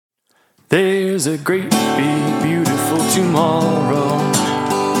There's a great big beautiful tomorrow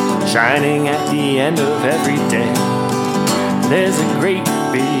shining at the end of every day. There's a great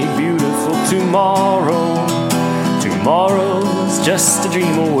big beautiful tomorrow. Tomorrow's just a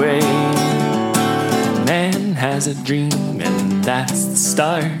dream away. Man has a dream and that's the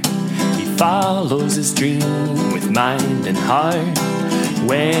start. He follows his dream with mind and heart.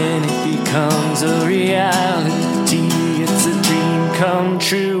 When it becomes a reality, it's a dream come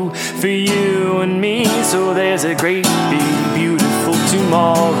true for you and me. So there's a great big beautiful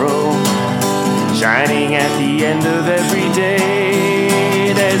tomorrow shining at the end of every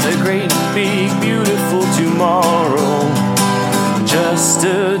day. There's a great big beautiful tomorrow, just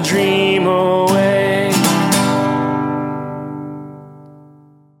a dream away.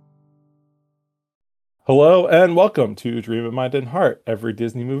 Hello and welcome to Dream of Mind and Heart, every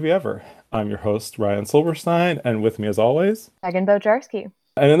Disney movie ever. I'm your host, Ryan Silverstein, and with me as always, Megan Bojarski.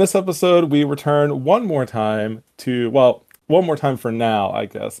 And in this episode, we return one more time for now, I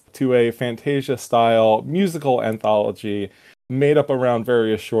guess, to a Fantasia-style musical anthology made up around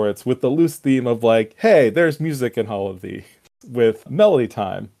various shorts with the loose theme of like, hey, there's music in all of these. With Melody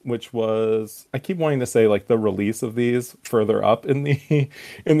Time, which was, I keep wanting to say like the release of these further up in the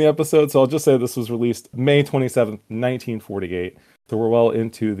episode, so I'll just say this was released May 27th, 1948. So we're well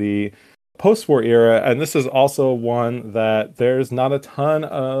into the post-war era, and this is also one that there's not a ton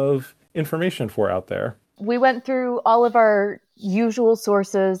of information for out there. We went through all of our usual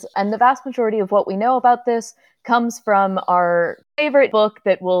sources, and the vast majority of what we know about this comes from our favorite book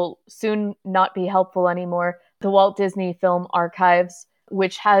that will soon not be helpful anymore, the Walt Disney Film Archives,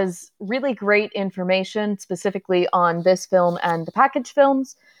 which has really great information specifically on this film and the package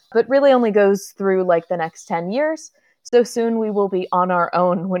films, but really only goes through like the next 10 years. So soon we will be on our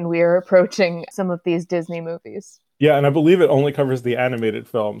own when we are approaching some of these Disney movies. Yeah, and I believe it only covers the animated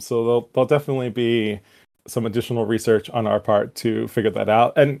film, so there'll definitely be some additional research on our part to figure that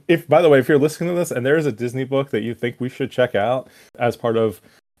out. And if, by the way, if you're listening to this and there is a Disney book that you think we should check out as part of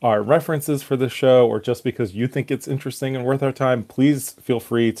our references for the show, or just because you think it's interesting and worth our time, please feel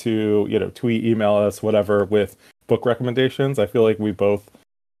free to, tweet, email us, whatever, with book recommendations. I feel like we both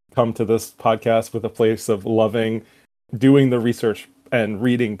come to this podcast with a place of loving doing the research and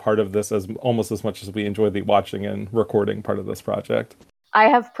reading part of this as almost as much as we enjoy the watching and recording part of this project. I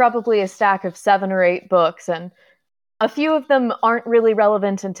have probably a stack of 7 or 8 books, and a few of them aren't really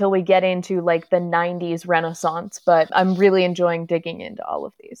relevant until we get into like the 90s Renaissance, but I'm really enjoying digging into all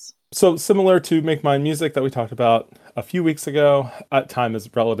of these. So similar to Make Mine Music that we talked about a few weeks ago, time is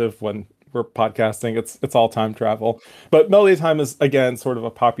relative when we're podcasting. It's all time travel. But Melody Time is, again, sort of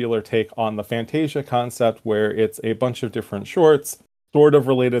a popular take on the Fantasia concept where it's a bunch of different shorts, sort of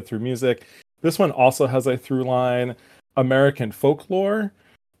related through music. This one also has a through line, American folklore,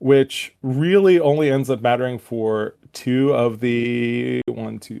 which really only ends up mattering for 2 of the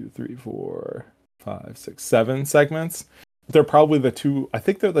 7 segments. They're probably the 2. I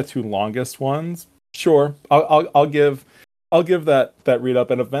think they're the 2 longest ones. Sure, I'll give that read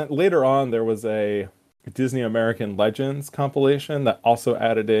up. An event later on, there was a Disney American Legends compilation that also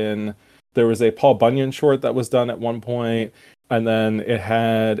added in. There was a Paul Bunyan short that was done at one point, and then it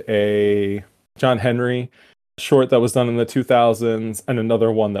had a John Henry short that was done in the 2000s, and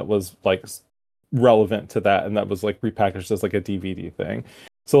another one that was like relevant to that, and that was like repackaged as like a DVD thing.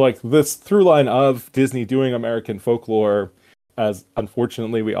 So like this through line of Disney doing American folklore, as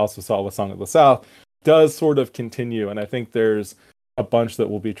unfortunately we also saw with Song of the South, does sort of continue. And I think there's a bunch that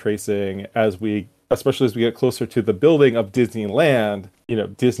we'll be tracing especially as we get closer to the building of Disneyland,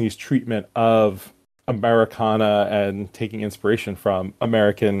 Disney's treatment of Americana and taking inspiration from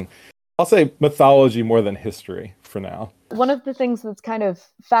American, I'll say mythology more than history for now. One of the things that's kind of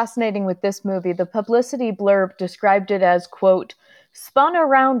fascinating with this movie, the publicity blurb described it as, quote, spun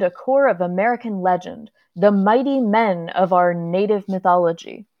around a core of American legend, the mighty men of our native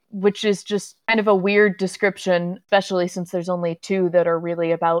mythology, which is just kind of a weird description, especially since there's only 2 that are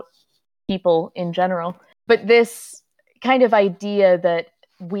really about people in general. But this kind of idea that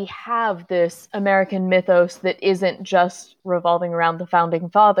we have this American mythos that isn't just revolving around the founding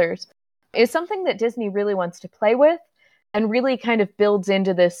fathers is something that Disney really wants to play with and really kind of builds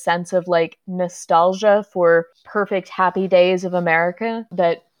into this sense of like nostalgia for perfect happy days of America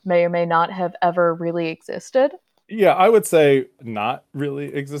that may or may not have ever really existed. Yeah, I would say not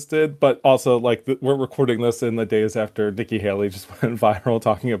really existed, but also like we're recording this in the days after Nikki Haley just went viral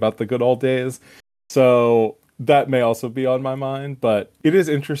talking about the good old days. So that may also be on my mind, but it is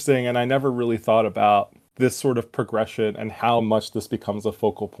interesting, and I never really thought about this sort of progression and how much this becomes a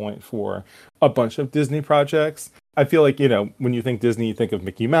focal point for a bunch of Disney projects. I feel like, when you think Disney, you think of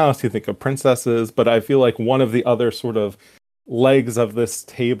Mickey Mouse, you think of princesses, but I feel like one of the other sort of legs of this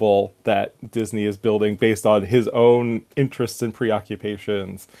table that Disney is building based on his own interests and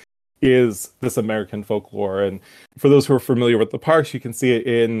preoccupations is this American folklore. And for those who are familiar with the parks, you can see it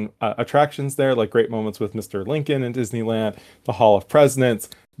in attractions there, like Great Moments with Mr. Lincoln in Disneyland, the Hall of Presidents,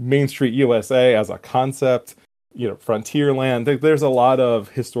 Main Street USA as a concept, Frontierland. There's a lot of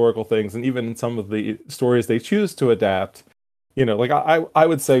historical things. And even in some of the stories they choose to adapt, like I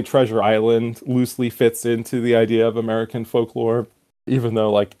would say Treasure Island loosely fits into the idea of American folklore, even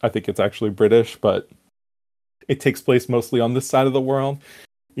though I think it's actually British, but it takes place mostly on this side of the world.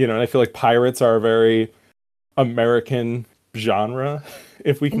 And I feel like pirates are a very American genre,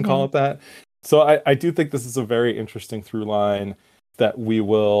 if we can call it that. So I do think this is a very interesting through line that we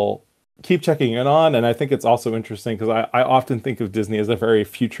will keep checking in on. And I think it's also interesting because I often think of Disney as a very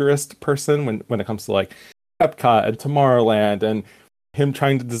futurist person when it comes to Epcot and Tomorrowland and him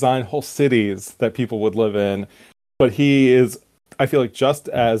trying to design whole cities that people would live in. But he is, I feel like, just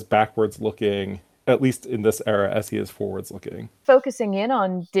as backwards looking, at least in this era, as he is forwards looking. Focusing in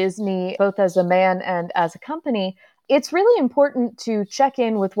on Disney, both as a man and as a company, it's really important to check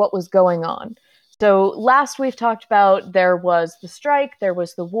in with what was going on. So last we've talked about there was the strike, there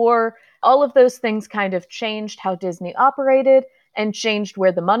was the war. All of those things kind of changed how Disney operated and changed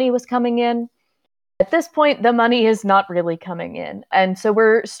where the money was coming in. At this point, the money is not really coming in. And so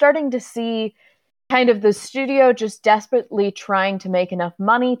we're starting to see kind of the studio just desperately trying to make enough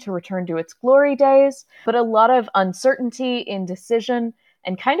money to return to its glory days, but a lot of uncertainty, indecision,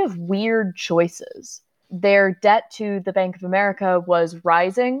 and kind of weird choices. Their debt to the Bank of America was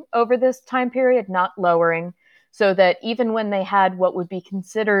rising over this time period, not lowering, so that even when they had what would be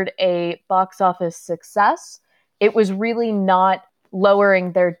considered a box office success, it was really not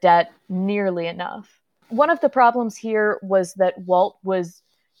lowering their debt nearly enough. One of the problems here was that Walt was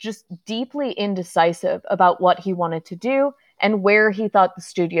just deeply indecisive about what he wanted to do and where he thought the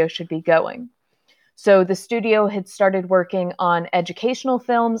studio should be going. So the studio had started working on educational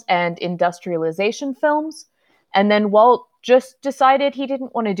films and industrialization films, and then Walt just decided he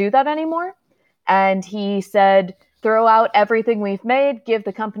didn't want to do that anymore. And he said, throw out everything we've made, give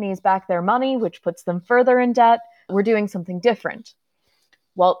the companies back their money, which puts them further in debt. We're doing something different.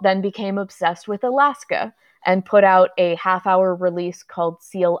 Walt then became obsessed with Alaska and put out a half-hour release called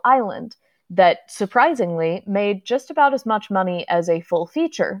Seal Island that surprisingly made just about as much money as a full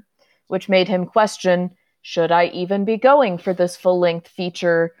feature, which made him question, should I even be going for this full-length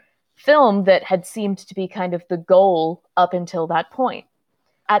feature film that had seemed to be kind of the goal up until that point?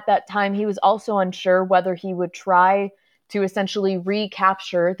 At that time, he was also unsure whether he would try to essentially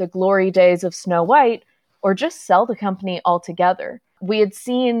recapture the glory days of Snow White or just sell the company altogether. We had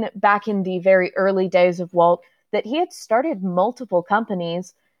seen back in the very early days of Walt that he had started multiple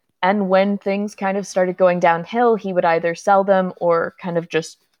companies, and when things kind of started going downhill, he would either sell them or kind of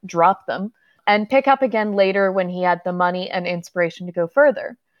just drop them and pick up again later when he had the money and inspiration to go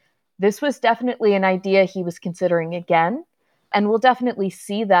further. This was definitely an idea he was considering again, and we'll definitely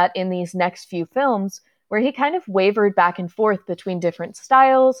see that in these next few films where he kind of wavered back and forth between different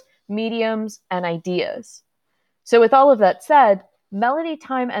styles, mediums, and ideas. So with all of that said, Melody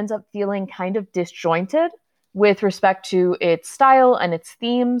Time ends up feeling kind of disjointed with respect to its style and its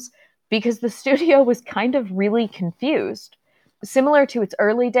themes because the studio was kind of really confused. Similar to its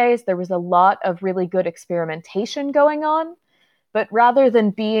early days, there was a lot of really good experimentation going on, but rather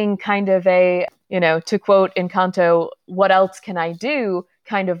than being kind of a, to quote Encanto, what else can I do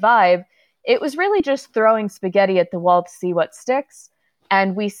kind of vibe, it was really just throwing spaghetti at the wall to see what sticks.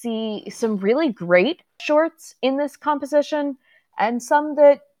 And we see some really great shorts in this composition, and some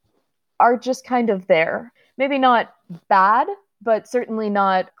that are just kind of there. Maybe not bad, but certainly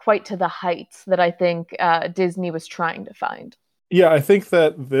not quite to the heights that I think Disney was trying to find. Yeah, I think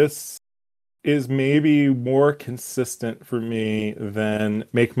that this is maybe more consistent for me than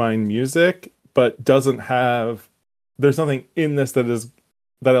Make Mine Music, but doesn't have... There's nothing in this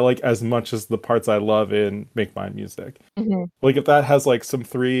that I like as much as the parts I love in Make Mine Music. Mm-hmm. Like if that has some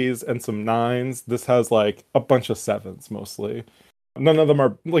 3s and some 9s, this has a bunch of 7s mostly. None of them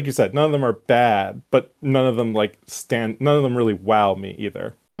are, like you said, none of them are bad, but none of them none of them really wow me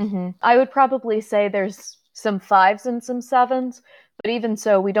either. Mm-hmm. I would probably say there's some 5s and some 7s, but even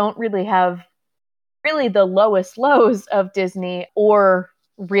so, we don't really have the lowest lows of Disney or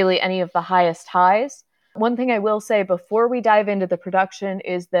really any of the highest highs. One thing I will say before we dive into the production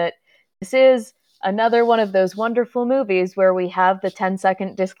is that this is Another one of those wonderful movies where we have the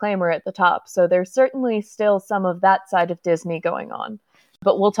 10-second disclaimer at the top. So there's certainly still some of that side of Disney going on.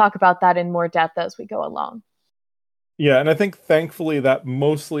 But we'll talk about that in more depth as we go along. Yeah, and I think thankfully that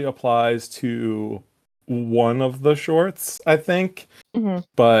mostly applies to one of the shorts, I think. Mm-hmm.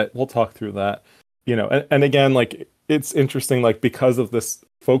 But we'll talk through that. And again, like, it's interesting, like, because of this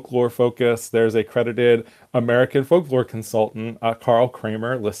folklore focus, there's a credited American folklore consultant, Carl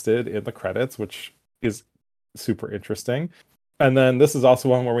Kramer, listed in the credits, which is super interesting. And then this is also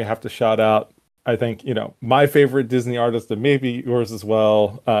one where we have to shout out, I think, my favorite Disney artist, and maybe yours as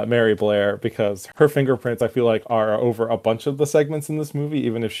well, Mary Blair, because her fingerprints, I feel like, are over a bunch of the segments in this movie,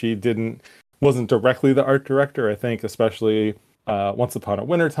 even if she wasn't directly the art director. I think especially Once Upon a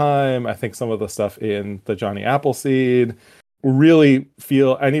Wintertime, I think some of the stuff in the Johnny Appleseed really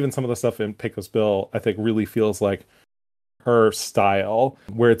feel, and even some of the stuff in Pecos Bill, I think really feels like her style,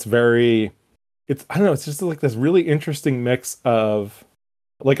 where it's I don't know, it's just like this really interesting mix of,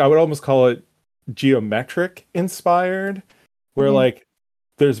 like, I would almost call it geometric inspired, where like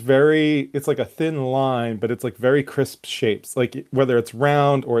it's like a thin line, but it's like very crisp shapes, like whether it's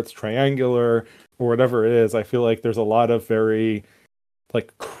round or it's triangular or whatever it is. I feel like there's a lot of very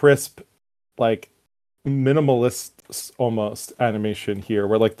like crisp, like minimalist almost animation here,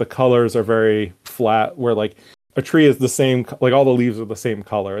 where like the colors are very flat, where like a tree is the same, like all the leaves are the same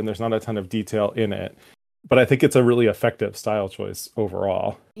color and there's not a ton of detail in it. But I think it's a really effective style choice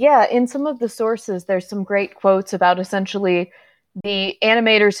overall. Yeah, in some of the sources, there's some great quotes about essentially the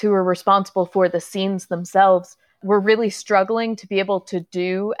animators who were responsible for the scenes themselves were really struggling to be able to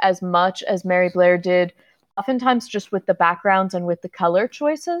do as much as Mary Blair did, oftentimes just with the backgrounds and with the color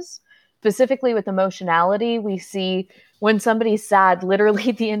choices. Specifically with emotionality, we see when somebody's sad,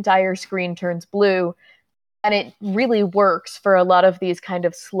 literally the entire screen turns blue. And it really works for a lot of these kind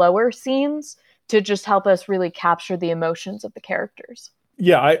of slower scenes to just help us really capture the emotions of the characters.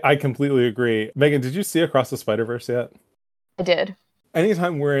 Yeah, I completely agree. Megan, did you see Across the Spider-Verse yet? I did.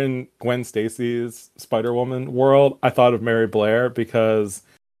 Anytime we're in Gwen Stacy's Spider-Woman world, I thought of Mary Blair because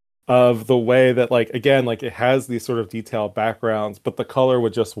of the way that, like, again, like it has these sort of detailed backgrounds, but the color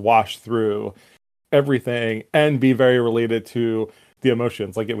would just wash through everything and be very related to the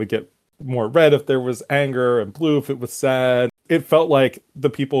emotions. Like it would get more red if there was anger and blue if it was sad. It felt like the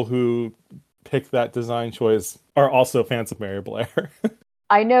people who picked that design choice are also fans of Mary Blair.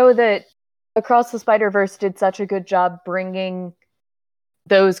 I know that Across the Spider-Verse did such a good job bringing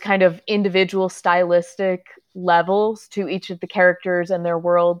those kind of individual stylistic levels to each of the characters and their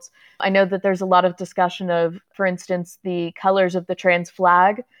worlds. I know that there's a lot of discussion of, for instance, the colors of the trans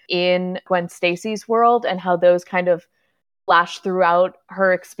flag in Gwen Stacy's world and how those kind of flash throughout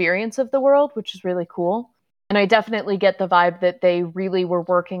her experience of the world, which is really cool. And I definitely get the vibe that they really were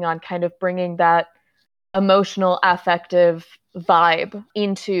working on kind of bringing that emotional, affective vibe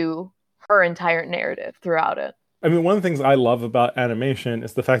into her entire narrative throughout it. I mean, one of the things I love about animation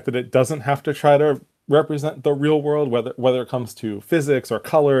is the fact that it doesn't have to try to represent the real world, whether it comes to physics or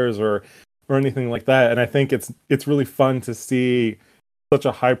colors or anything like that. And I think it's really fun to see such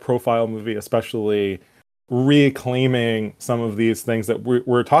a high profile movie, especially reclaiming some of these things that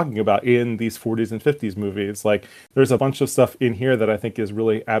we're talking about in these 40s and 50s movies. Like there's a bunch of stuff in here that I think is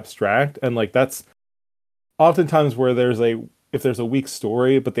really abstract, and like that's oftentimes where if there's a weak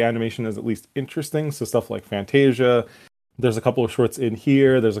story but the animation is at least interesting. So stuff like Fantasia, there's a couple of shorts in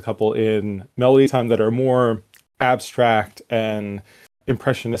here, there's a couple in Melody Time that are more abstract and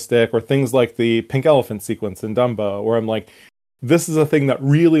impressionistic, or things like the pink elephant sequence in Dumbo, where I'm like, this is a thing that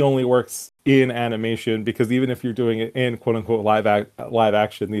really only works in animation, because even if you're doing it in quote unquote live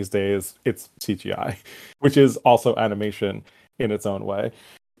action these days, it's CGI, which is also animation in its own way.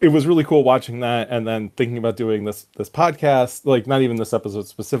 It was really cool watching that, and then thinking about doing this podcast, like not even this episode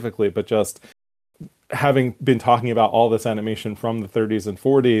specifically, but just having been talking about all this animation from the 30s and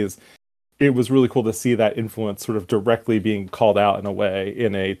 40s, it was really cool to see that influence sort of directly being called out in a way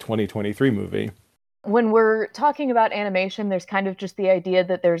in a 2023 movie. When we're talking about animation, there's kind of just the idea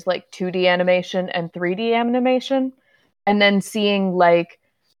that there's like 2D animation and 3D animation, and then seeing like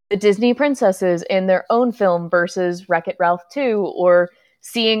the Disney princesses in their own film versus Wreck-It Ralph 2, or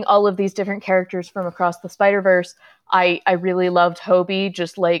seeing all of these different characters from Across the Spider-Verse. I really loved Hobie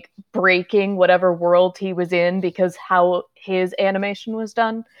just like breaking whatever world he was in, because how his animation was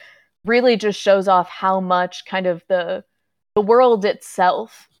done really just shows off how much kind of the world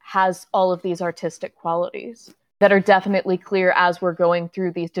itself has all of these artistic qualities that are definitely clear as we're going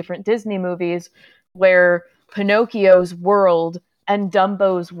through these different Disney movies, where Pinocchio's world and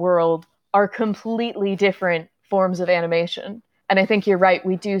Dumbo's world are completely different forms of animation. And I think you're right.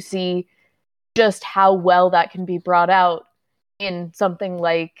 We do see just how well that can be brought out in something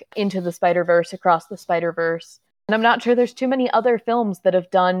like Into the Spider-Verse, Across the Spider-Verse. And I'm not sure there's too many other films that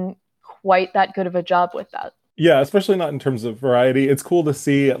have done quite that good of a job with that. Yeah, especially not in terms of variety. It's cool to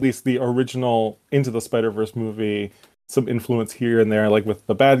see at least the original Into the Spider-Verse movie, some influence here and there, like with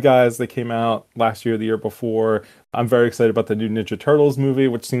the bad guys that came out last year, the year before. I'm very excited about the new Ninja Turtles movie,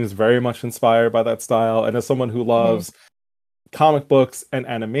 which seems very much inspired by that style. And as someone who loves comic books and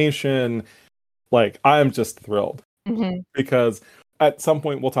animation, like, I'm just thrilled. Because at some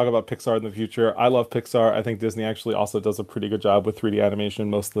point we'll talk about Pixar in the future. I love Pixar. I think Disney actually also does a pretty good job with 3D animation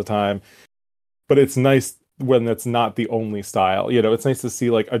most of the time. But it's nice when it's not the only style. You know, it's nice to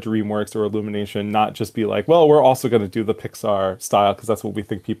see like a DreamWorks or Illumination not just be like, well, we're also going to do the Pixar style because that's what we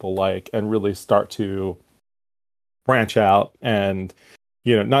think people like, and really start to branch out and,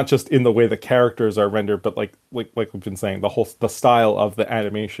 you know, not just in the way the characters are rendered, but like we've been saying, the style of the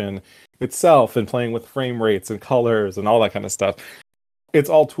animation itself and playing with frame rates and colors and all that kind of stuff. It's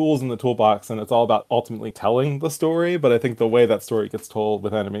all tools in the toolbox, and it's all about ultimately telling the story. But I think the way that story gets told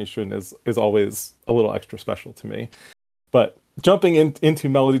with animation is always a little extra special to me. But jumping into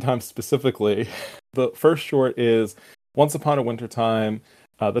Melody Time specifically, the first short is Once Upon a Winter Time.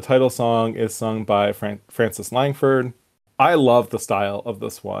 The title song is sung by Frances Langford. I love the style of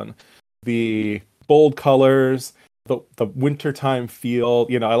this one. The bold colors, the wintertime feel.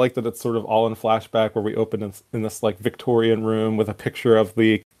 You know, I like that it's sort of all in flashback, where we open in this like Victorian room with a picture of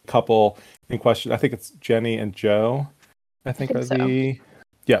the couple in question. I think it's Jenny and Joe. I think are so.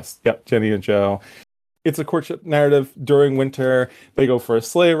 Yes, yep, Jenny and Joe. It's a courtship narrative during winter. They go for a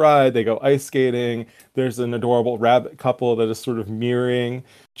sleigh ride. They go ice skating. There's an adorable rabbit couple that is sort of mirroring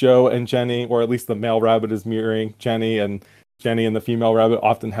Joe and Jenny, or at least the male rabbit is mirroring Jenny, and Jenny and the female rabbit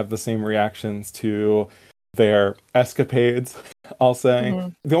often have the same reactions to their escapades, I'll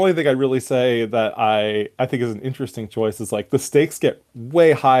say. The only thing I'd really say that I think is an interesting choice is like the stakes get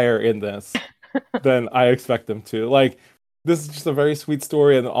way higher in this than I expect them to. Like, this is just a very sweet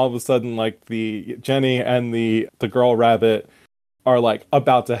story, and all of a sudden, like, the Jenny and the girl rabbit are like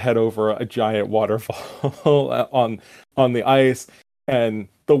about to head over a giant waterfall on the ice. And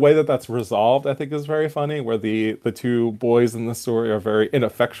the way that that's resolved, I think, is very funny, where the two boys in the story are very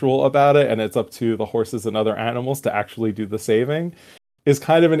ineffectual about it, and it's up to the horses and other animals to actually do the saving, is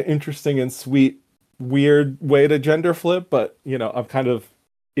kind of an interesting and sweet, weird way to gender flip, but, you know, I'm kind of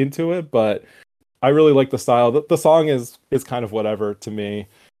into it. But I really like the style. The song is kind of whatever to me,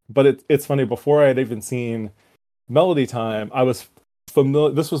 but it's funny, before I had even seen Melody Time, I was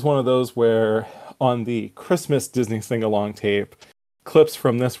familiar. This was one of those where on the Christmas Disney sing-along tape, clips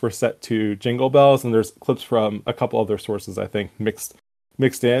from this were set to Jingle Bells, and there's clips from a couple other sources, I think, mixed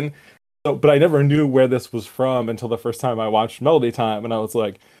in. So, but I never knew where this was from until the first time I watched Melody Time, and I was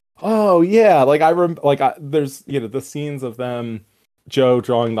like, oh yeah, there's, you know, the scenes of them, Joe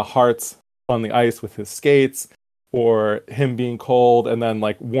drawing the hearts on the ice with his skates, or him being cold and then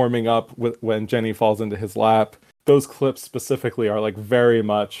like warming up when Jenny falls into his lap. Those clips specifically are like very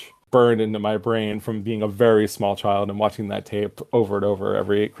much burned into my brain from being a very small child and watching that tape over and over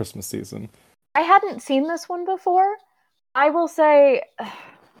every Christmas season. I hadn't seen this one before. I will say,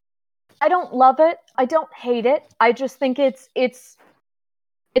 I don't love it. I don't hate it. I just think it's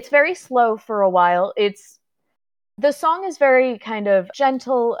very slow for a while. The song is very kind of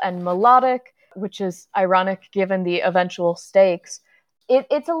gentle and melodic, which is ironic given the eventual stakes.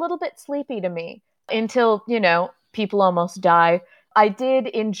 It's a little bit sleepy to me until, you know, people almost die. I did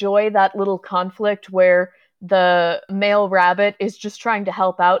enjoy that little conflict where the male rabbit is just trying to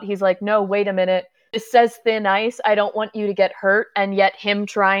help out. He's like, no, wait a minute. This says thin ice. I don't want you to get hurt. And yet him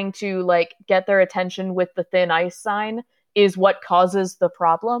trying to like get their attention with the thin ice sign is what causes the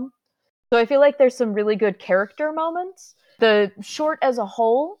problem. So I feel like there's some really good character moments. The short as a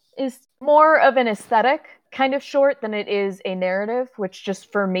whole is more of an aesthetic kind of short than it is a narrative, which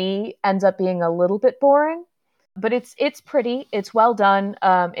just for me ends up being a little bit boring. But it's pretty. It's well done.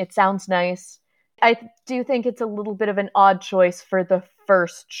 It sounds nice. I do think it's a little bit of an odd choice for the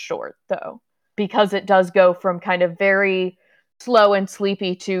first short, though, because it does go from kind of very slow and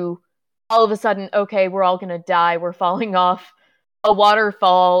sleepy to all of a sudden, okay, we're all going to die. We're falling off a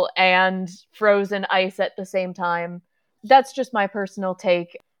waterfall and frozen ice at the same time. That's just my personal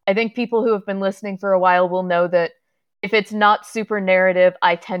take. I think people who have been listening for a while will know that if it's not super narrative,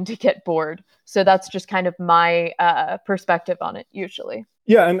 I tend to get bored. So that's just kind of my perspective on it, usually.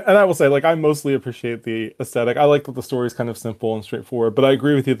 Yeah, and I will say, like, I mostly appreciate the aesthetic. I like that the story is kind of simple and straightforward, but I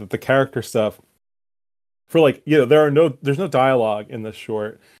agree with you that the character stuff, for like, you know, there's no dialogue in this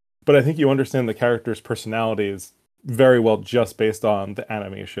short, but I think you understand the characters' personalities very well just based on the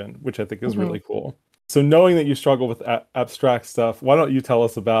animation, which I think is really cool. So knowing that you struggle with abstract stuff, why don't you tell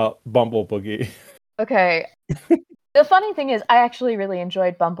us about Bumble Boogie? Okay. The funny thing is, I actually really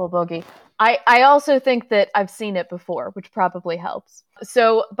enjoyed Bumble Boogie. I also think that I've seen it before, which probably helps.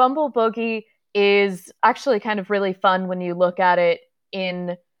 So Bumble Boogie is actually kind of really fun when you look at it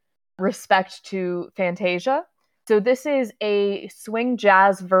in respect to Fantasia. So this is a swing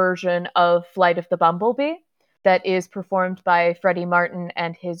jazz version of Flight of the Bumblebee that is performed by Freddie Martin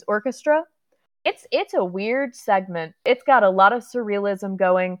and his orchestra. It's a weird segment. It's got a lot of surrealism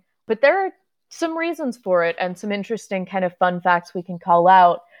going, but there are some reasons for it and some interesting kind of fun facts we can call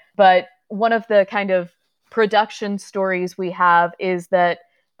out. But one of the kind of production stories we have is that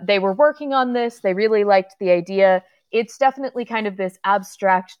they were working on this. They really liked the idea. It's definitely kind of this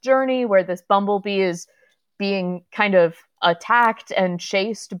abstract journey where this bumblebee is being kind of attacked and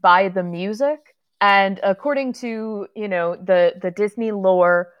chased by the music. And according to, the Disney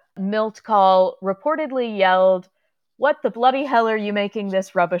lore, Milt Kahl reportedly yelled, "What the bloody hell are you making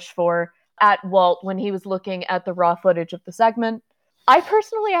this rubbish for?" at Walt when he was looking at the raw footage of the segment. I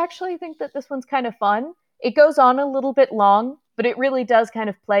personally actually think that this one's kind of fun. It goes on a little bit long, but it really does kind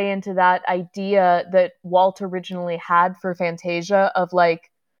of play into that idea that Walt originally had for Fantasia of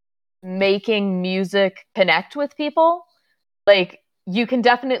like making music connect with people. Like you can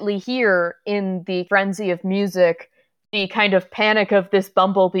definitely hear in the frenzy of music the kind of panic of this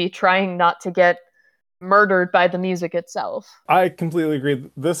bumblebee trying not to get murdered by the music itself. I completely agree.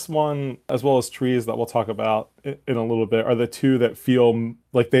 This one, as well as Trees, that we'll talk about in a little bit, are the two that feel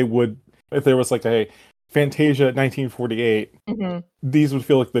like they would, if there was like a Fantasia 1948, these would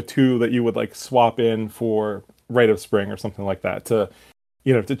feel like the two that you would like swap in for Rite of Spring or something like that to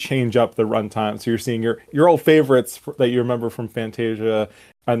change up the runtime. So you're seeing your old favorites that you remember from Fantasia,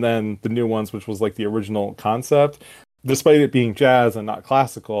 and then the new ones, which was like the original concept. Despite it being jazz and not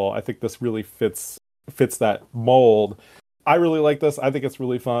classical, I think this really fits that mold. I really like this. I think it's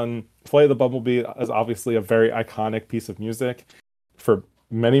really fun. Flight of the Bumblebee is obviously a very iconic piece of music for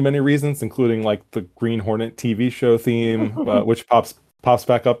many, many reasons, including like the Green Hornet TV show theme, which pops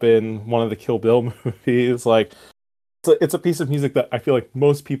back up in one of the Kill Bill movies. Like, it's a piece of music that I feel like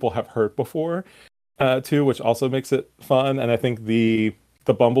most people have heard before, too, which also makes it fun. And I think the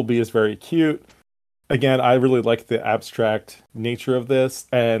Bumblebee is very cute. Again, I really like the abstract nature of this,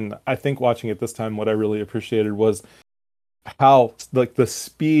 and I think watching it this time, what I really appreciated was how like the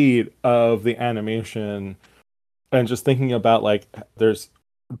speed of the animation, and just thinking about like there's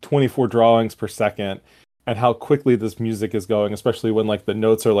 24 drawings per second, and how quickly this music is going, especially when like the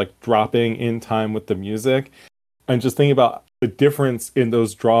notes are like dropping in time with the music, and just thinking about the difference in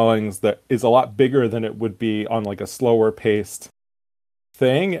those drawings that is a lot bigger than it would be on like a slower paced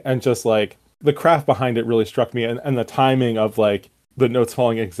thing, and just like the craft behind it really struck me, and the timing of like the notes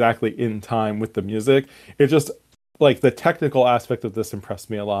falling exactly in time with the music. It just like the technical aspect of this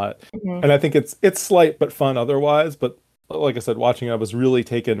impressed me a lot. And I think it's slight but fun otherwise. But like I said, watching it, I was really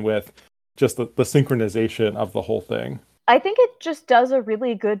taken with just the synchronization of the whole thing. I think it just does a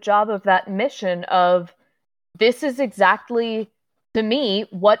really good job of that mission of this is exactly, to me,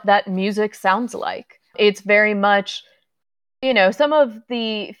 what that music sounds like. It's very much, some of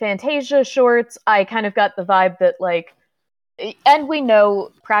the Fantasia shorts, I kind of got the vibe that like, and we know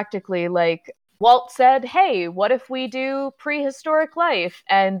practically like Walt said, "Hey, what if we do prehistoric life?"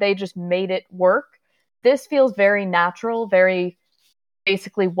 And they just made it work. This feels very natural, very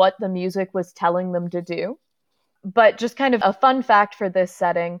basically what the music was telling them to do. But just kind of a fun fact for this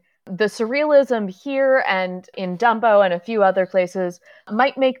setting, the surrealism here and in Dumbo and a few other places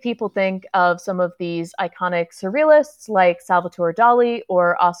might make people think of some of these iconic surrealists like Salvatore Dali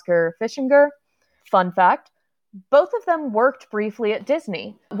or Oscar Fischinger. Fun fact, both of them worked briefly at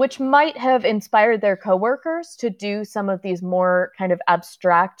Disney, which might have inspired their coworkers to do some of these more kind of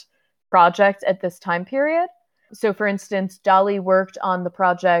abstract projects at this time period. So for instance, Dali worked on the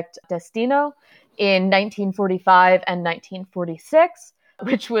project Destino in 1945 and 1946,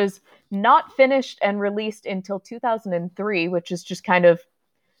 which was not finished and released until 2003, which is just kind of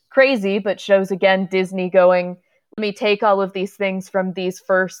crazy, but shows again Disney going, let me take all of these things from these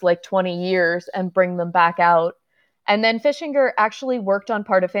first like 20 years and bring them back out. And then Fischinger actually worked on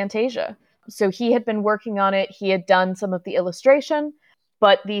part of Fantasia. So he had been working on it. He had done some of the illustration,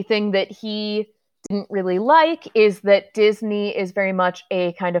 but the thing that he didn't really like is that Disney is very much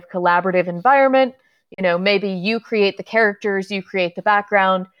a kind of collaborative environment. Maybe you create the characters, you create the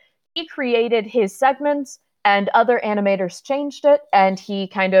background. He created his segments and other animators changed it, and he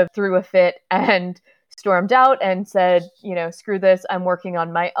kind of threw a fit and stormed out and said, screw this, I'm working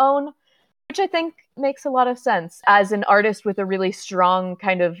on my own. Which I think makes a lot of sense. As an artist with a really strong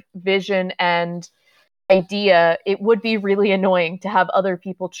kind of vision and idea, it would be really annoying to have other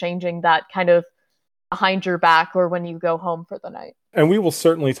people changing that kind of behind your back or when you go home for the night. And we will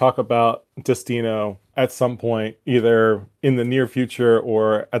certainly talk about Destino at some point, either in the near future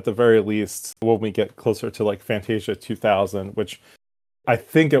or at the very least when we get closer to like Fantasia 2000, which I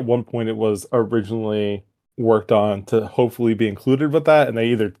think at one point it was originally worked on to hopefully be included with that, and they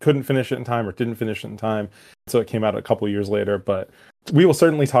either couldn't finish it in time or didn't finish it in time, so it came out a couple years later. But we will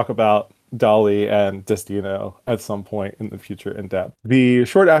certainly talk about Dolly and Destino at some point in the future in depth. The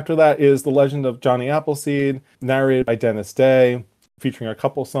short after that is The Legend of Johnny Appleseed, narrated by Dennis Day, featuring a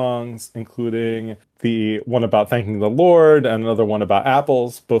couple songs, including the one about thanking the Lord and another one about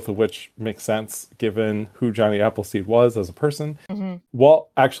apples, both of which make sense given who Johnny Appleseed was as a person. Mm-hmm. Walt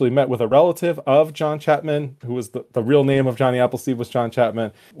actually met with a relative of John Chapman, who was the real name of Johnny Appleseed was John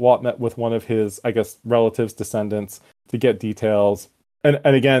Chapman. Walt met with one of his, I guess, relatives, descendants, to get details. And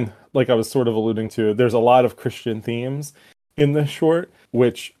again, like I was sort of alluding to, there's a lot of Christian themes in this short,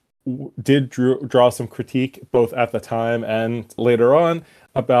 which did draw some critique both at the time and later on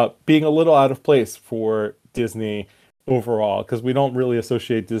about being a little out of place for Disney overall, because we don't really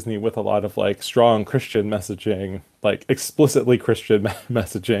associate Disney with a lot of like strong Christian messaging, like explicitly Christian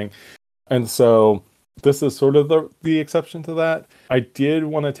messaging. And so this is sort of the exception to that. I did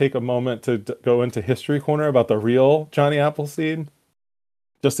want to take a moment to go into History Corner about the real Johnny Appleseed,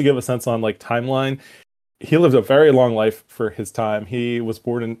 just to give a sense on like timeline. He lived a very long life for his time. He was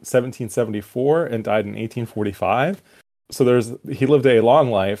born in 1774 and died in 1845. So he lived a long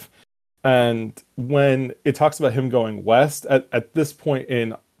life. And when it talks about him going west, at this point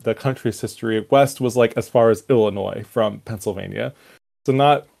in the country's history, west was like as far as Illinois from Pennsylvania. So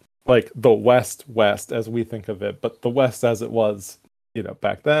not like the west as we think of it, but the west as it was,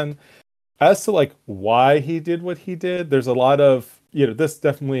 back then. As to like why he did what he did, there's a lot of, this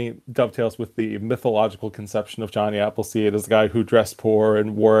definitely dovetails with the mythological conception of Johnny Appleseed as a guy who dressed poor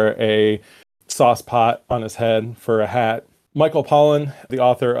and wore a sauce pot on his head for a hat. Michael Pollan, the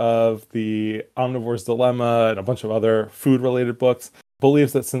author of The Omnivore's Dilemma and a bunch of other food-related books,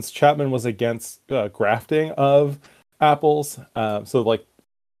 believes that since Chapman was against grafting of apples, so like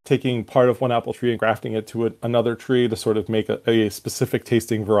taking part of one apple tree and grafting it to another tree to sort of make a specific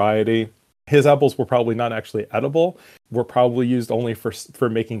tasting variety, his apples were probably not actually edible, were probably used only for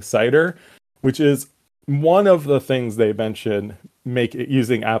making cider, which is one of the things they mention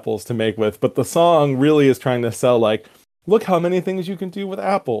using apples to make with. But the song really is trying to sell like, look how many things you can do with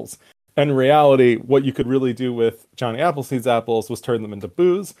apples. And in reality, what you could really do with Johnny Appleseed's apples was turn them into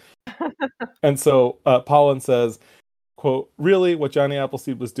booze. And so Pollan says, quote, really what Johnny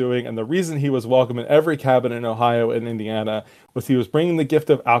Appleseed was doing, and the reason he was welcome in every cabin in Ohio and Indiana, was he was bringing the gift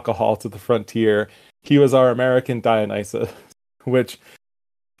of alcohol to the frontier. He was our American Dionysus, which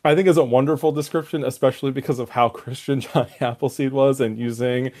I think is a wonderful description, especially because of how Christian Johnny Appleseed was, and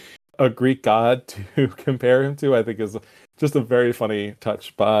using a Greek god to compare him to, I think is just a very funny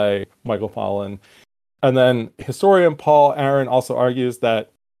touch by Michael Pollan. And then historian Paul Aaron also argues that,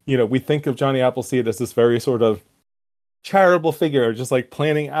 we think of Johnny Appleseed as this very sort of charitable figure, just like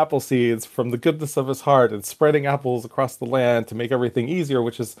planting apple seeds from the goodness of his heart and spreading apples across the land to make everything easier,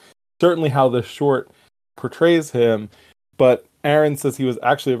 which is certainly how this short portrays him. But Aaron says he was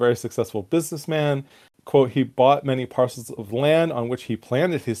actually a very successful businessman. Quote, he bought many parcels of land on which he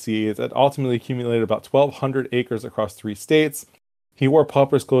planted his seeds and ultimately accumulated about 1,200 acres across 3 states. He wore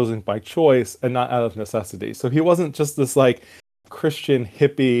pauper's clothing by choice and not out of necessity. So he wasn't just this like Christian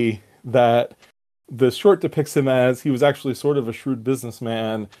hippie that the short depicts him as. He was actually sort of a shrewd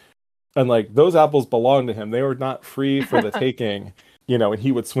businessman, and like those apples belonged to him. They were not free for the taking, and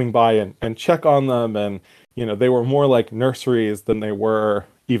he would swing by and check on them. And, they were more like nurseries than they were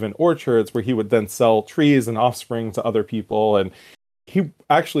even orchards, where he would then sell trees and offspring to other people. And he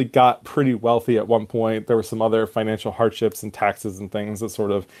actually got pretty wealthy at one point. There were some other financial hardships and taxes and things that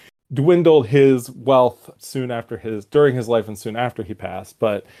sort of dwindled his wealth during his life and soon after he passed.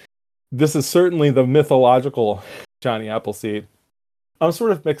 But this is certainly the mythological Johnny Appleseed. I'm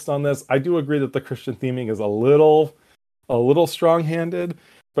sort of mixed on this. I do agree that the Christian theming is a little strong-handed,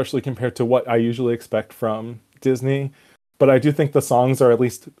 especially compared to what I usually expect from Disney. But I do think the songs are at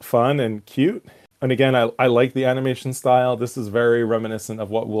least fun and cute. And again, I like the animation style. This is very reminiscent of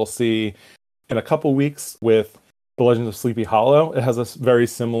what we'll see in a couple weeks with The Legend of Sleepy Hollow. It has a very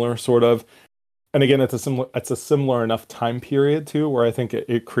similar sort of, and again, it's a similar enough time period too, where I think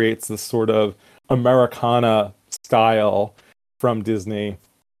it creates this sort of Americana style from Disney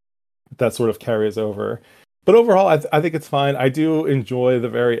that sort of carries over. But overall, I think it's fine. I do enjoy the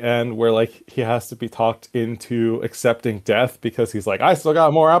very end where like he has to be talked into accepting death because he's like, I still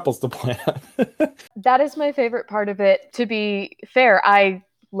got more apples to plant. That is my favorite part of it. To be fair, I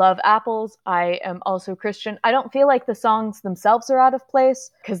love apples. I am also Christian. I don't feel like the songs themselves are out of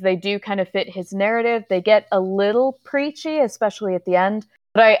place because they do kind of fit his narrative. They get a little preachy, especially at the end.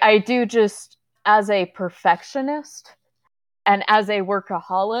 But I do just, as a perfectionist and as a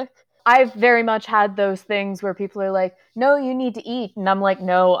workaholic, I've very much had those things where people are like, no, you need to eat. And I'm like,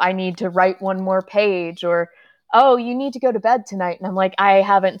 no, I need to write one more page. Or, oh, you need to go to bed tonight. And I'm like, I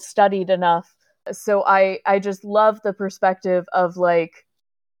haven't studied enough. So I just love the perspective of like,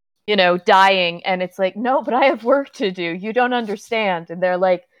 dying. And it's like, no, but I have work to do. You don't understand. And they're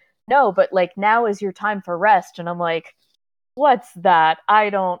like, no, but like now is your time for rest. And I'm like, what's that?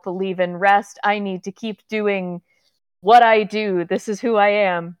 I don't believe in rest. I need to keep doing what I do. This is who I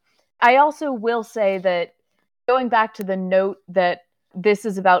am. I also will say that going back to the note that this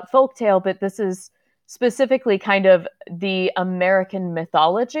is about folktale, but this is specifically kind of the American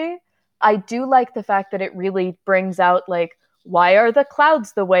mythology, I do like the fact that it really brings out like, why are the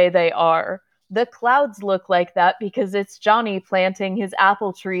clouds the way they are? The clouds look like that because it's Johnny planting his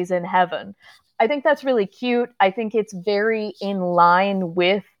apple trees in heaven. I think that's really cute. I think it's very in line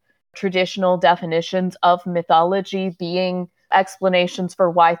with traditional definitions of mythology being explanations for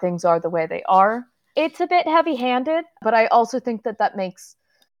why things are the way they are. It's a bit heavy-handed, but I also think that that makes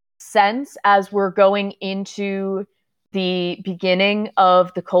sense as we're going into the beginning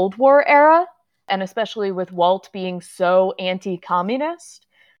of the Cold War era, and especially with Walt being so anti-communist,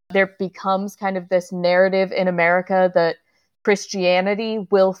 there becomes kind of this narrative in America that Christianity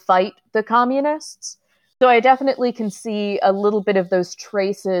will fight the communists. So I definitely can see a little bit of those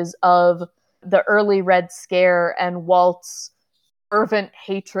traces of the early Red Scare and Walt's fervent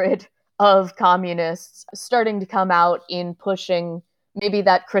hatred of communists starting to come out in pushing maybe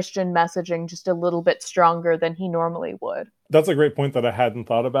that Christian messaging just a little bit stronger than he normally would. That's a great point that I hadn't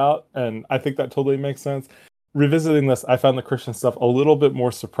thought about, and I think that totally makes sense. Revisiting this, I found the Christian stuff a little bit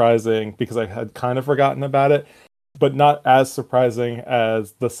more surprising because I had kind of forgotten about it, but not as surprising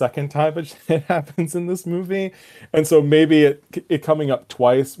as the second time it happens in this movie. And so maybe it coming up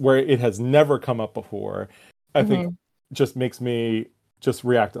twice where it has never come up before, I think just makes me just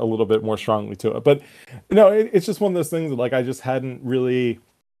react a little bit more strongly to it. But no, it's just one of those things that like I just hadn't really,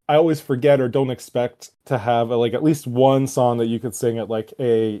 I always forget or don't expect to have like at least one song that you could sing at like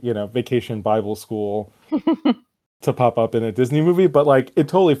a, vacation Bible school to pop up in a Disney movie, but like it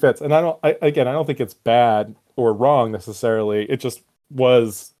totally fits. And I don't think it's bad or wrong necessarily. It just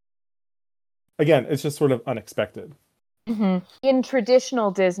was, again, it's just sort of unexpected. In traditional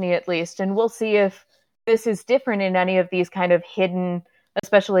Disney, at least, and we'll see if this is different in any of these kind of hidden,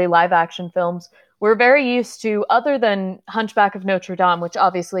 especially live action films. We're very used to, other than Hunchback of Notre Dame, which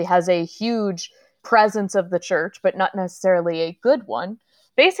obviously has a huge presence of the church, but not necessarily a good one.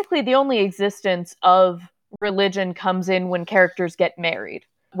 Basically, the only existence of religion comes in when characters get married,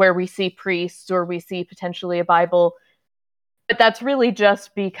 where we see priests or we see potentially a Bible. But that's really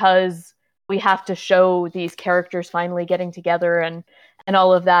just because we have to show these characters finally getting together and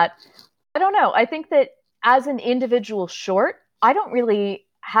all of that. I don't know. I think that as an individual short, I don't really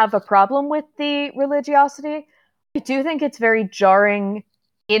have a problem with the religiosity. I do think it's very jarring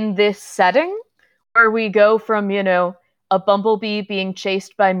in this setting where we go from, a bumblebee being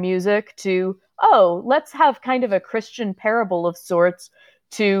chased by music to, oh, let's have kind of a Christian parable of sorts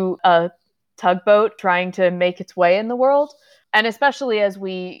to a tugboat trying to make its way in the world. And especially as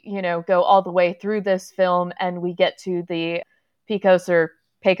we, go all the way through this film and we get to the Pecos,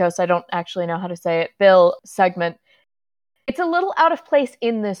 I don't actually know how to say it, Bill segment. It's a little out of place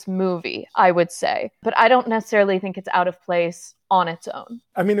in this movie, I would say, but I don't necessarily think it's out of place on its own.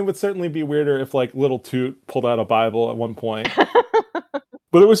 I mean, it would certainly be weirder if like Little Toot pulled out a Bible at one point.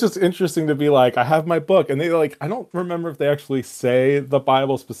 But it was just interesting to be like, I have my book. And they like, I don't remember if they actually say the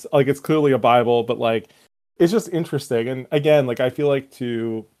Bible, like it's clearly a Bible, but like, it's just interesting. And again, like, I feel like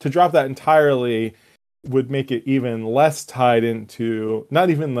to drop that entirely would make it even less tied into not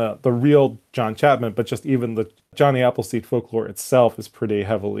even the real John Chapman, but just even the Johnny Appleseed folklore itself is pretty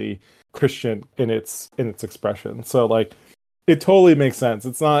heavily Christian in its expression. So like it totally makes sense.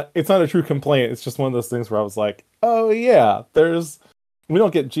 It's not a true complaint. It's just one of those things where I was like, oh yeah, we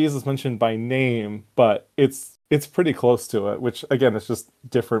don't get Jesus mentioned by name, but it's pretty close to it, which again is just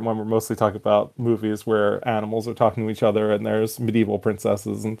different when we're mostly talking about movies where animals are talking to each other and there's medieval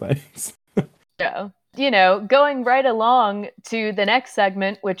princesses and things. Yeah. Going right along to the next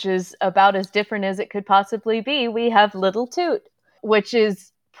segment, which is about as different as it could possibly be, we have Little Toot, which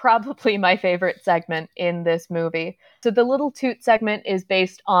is probably my favorite segment in this movie. So the Little Toot segment is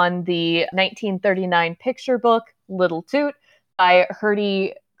based on the 1939 picture book Little Toot by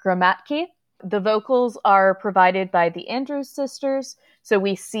Hertie Gramatke. The vocals are provided by the Andrews Sisters. So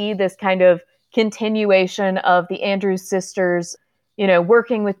we see this kind of continuation of the Andrews Sisters,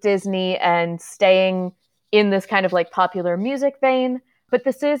 working with Disney and staying in this kind of like popular music vein. But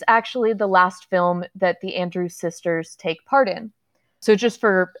this is actually the last film that the Andrews Sisters take part in. So just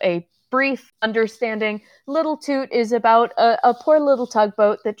for a brief understanding, Little Toot is about a poor little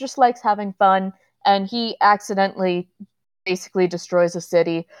tugboat that just likes having fun, and he accidentally basically destroys a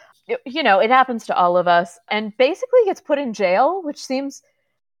city. It happens to all of us, and basically gets put in jail, which seems,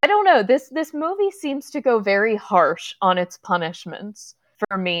 I don't know, this movie seems to go very harsh on its punishments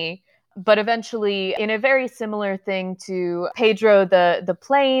for me. But eventually, in a very similar thing to Pedro the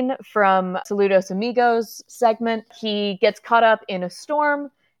plane from Saludos Amigos segment, he gets caught up in a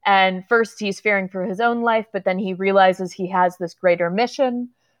storm, and first he's fearing for his own life, but then he realizes he has this greater mission.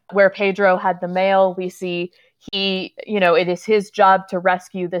 Where Pedro had the mail, we see it is his job to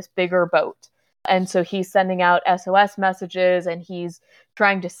rescue this bigger boat. And so he's sending out SOS messages, and he's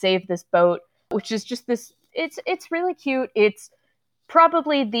trying to save this boat, which is just this, it's really cute. It's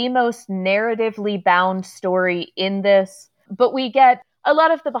probably the most narratively bound story in this, but we get a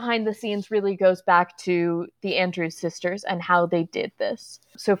lot of the behind the scenes really goes back to the Andrews Sisters and how they did this.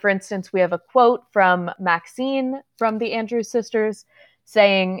 So for instance, we have a quote from Maxine from the Andrews Sisters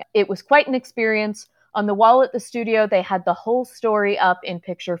saying, "It was quite an experience. On the wall at the studio, they had the whole story up in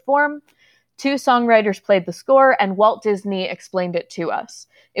picture form. 2 songwriters played the score, and Walt Disney explained it to us.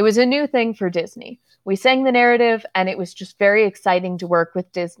 It was a new thing for Disney. We sang the narrative, and it was just very exciting to work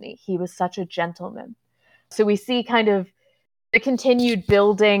with Disney. He was such a gentleman." So we see kind of the continued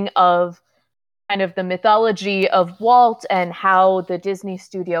building of kind of the mythology of Walt and how the Disney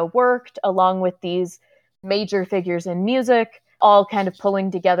studio worked, along with these major figures in music, all kind of pulling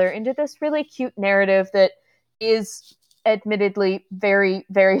together into this really cute narrative that is admittedly very,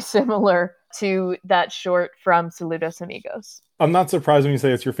 very similar to that short from Saludos Amigos. I'm not surprised when you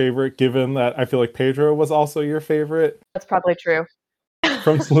say it's your favorite, given that I feel like Pedro was also your favorite. That's probably true.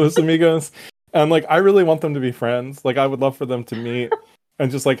 From Saludos Amigos. And I really want them to be friends. I would love for them to meet and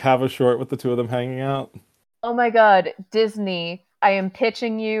just have a short with the two of them hanging out. Oh my God, Disney. I am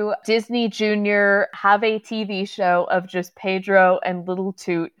pitching you Disney Junior have a TV show of just Pedro and Little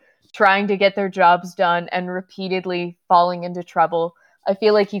Toot trying to get their jobs done and repeatedly falling into trouble. I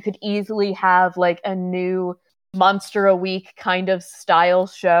feel like you could easily have a new Monster a Week kind of style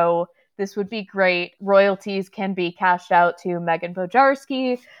show. This would be great. Royalties can be cashed out to Megan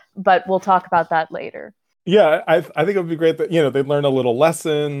Bojarski, but we'll talk about that later. Yeah, I think it would be great that, they'd learn a little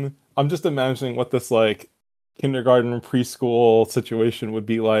lesson. I'm just imagining what this kindergarten and preschool situation would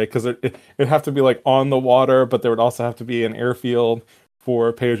be like, because it'd have to be on the water, but there would also have to be an airfield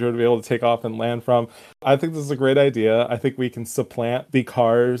for Pedro to be able to take off and land from. I think this is a great idea. I think we can supplant the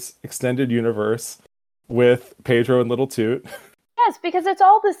Cars extended universe with Pedro and Little Toot. Yes, because it's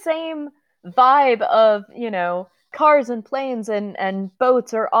all the same vibe of, cars and planes and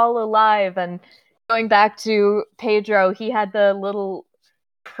boats are all alive. And going back to Pedro, he had the little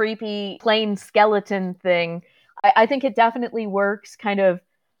creepy plane skeleton thing. I think it definitely works kind of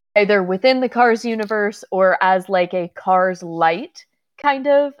either within the Cars universe or as a Cars light kind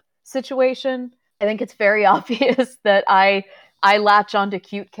of situation. I think it's very obvious that I latch onto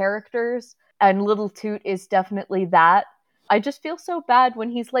cute characters, and Little Toot is definitely that. I just feel so bad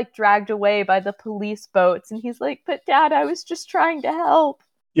when he's dragged away by the police boats and he's like, "But Dad, I was just trying to help."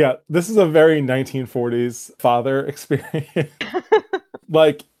 Yeah, this is a very 1940s father experience.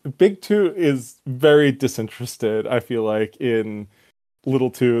 Big Toot is very disinterested, I feel in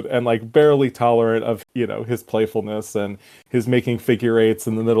Little Toot, and barely tolerant of, his playfulness and his making figure eights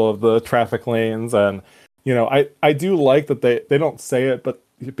in the middle of the traffic lanes. And, I do like that they don't say it, but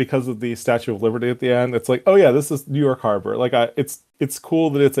because of the Statue of Liberty at the end, it's oh yeah, this is New York Harbor. It's cool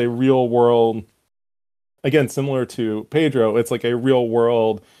that it's a real world, again, similar to Pedro, it's a real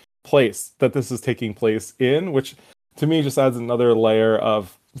world place that this is taking place in, which to me just adds another layer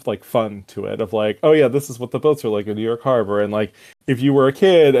of fun to it, of oh yeah, this is what the boats are like in New York Harbor. And if you were a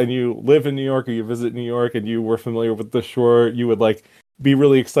kid and you live in New York or you visit New York and you were familiar with the shore, you would be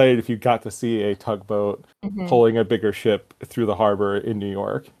really excited if you got to see a tugboat pulling a bigger ship through the harbor in New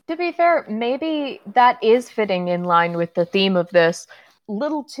York. To be fair, maybe that is fitting in line with the theme of this.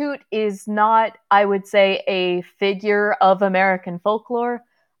 Little Toot is not, I would say, a figure of American folklore,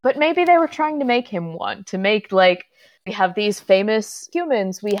 but maybe they were trying to make him one, to make we have these famous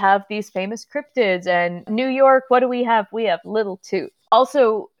humans, we have these famous cryptids, and New York, what do we have? We have Little Toot.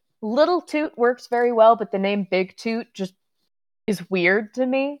 Also, Little Toot works very well, but the name Big Toot just is weird to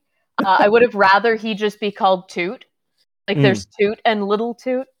me. I would have rather he just be called Toot. Like there's Toot and Little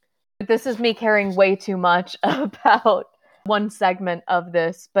Toot. But this is me caring way too much about one segment of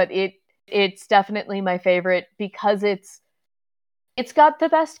this, but it's definitely my favorite because it's got the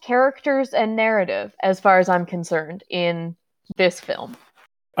best characters and narrative as far as I'm concerned in this film.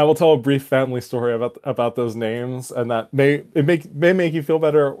 I will tell a brief family story about those names, and that may make you feel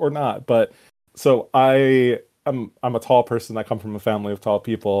better or not. But so I'm a tall person. I come from a family of tall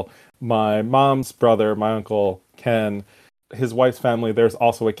people. My mom's brother, my uncle Ken, his wife's family, there's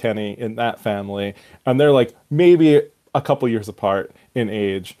also a Kenny in that family, and they're like maybe a couple years apart in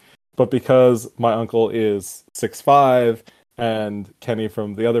age. But because my uncle is 6'5", and Kenny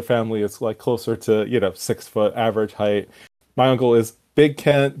from the other family is like closer to 6 foot average height, my uncle is Big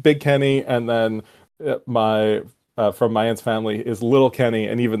Kenny, and then my from my aunt's family is Little Kenny,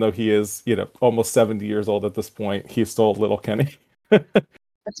 and even though he is almost 70 years old at this point, he's still Little Kenny.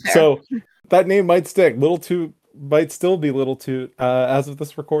 So that name might stick. Little Toot might still be Little Toot as of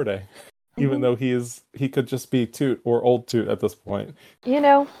this recording, even though he could just be Toot or Old Toot at this point.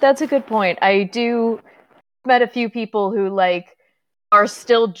 That's a good point. I do met a few people who like are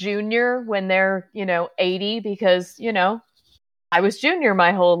still junior when they're 80 because I was junior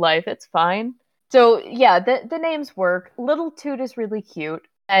my whole life. It's fine. So yeah, the names work. Little Toot is really cute,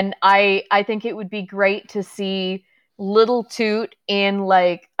 and I think it would be great to see Little Toot in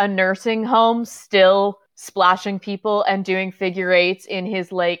like a nursing home, still splashing people and doing figure eights in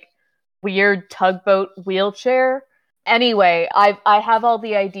his like weird tugboat wheelchair. Anyway, I have all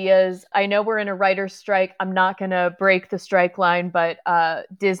the ideas. I know we're in a writer's strike. I'm not gonna break the strike line, but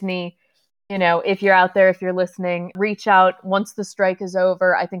Disney, if you're out there, if you're listening, reach out once the strike is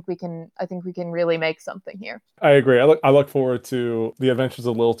over. I think we can really make something here. I agree. I look forward to the adventures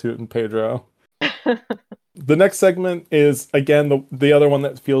of Little Toot and Pedro. The next segment is, again, the other one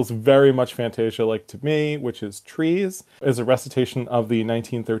that feels very much Fantasia-like to me, which is Trees, is a recitation of the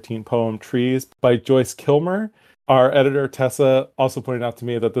 1913 poem Trees by Joyce Kilmer. Our editor, Tessa, also pointed out to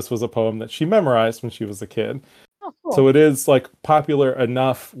me that this was a poem that she memorized when she was a kid. Oh, cool. So it is like popular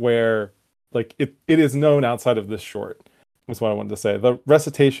enough where like it is known outside of this short, is what I wanted to say. The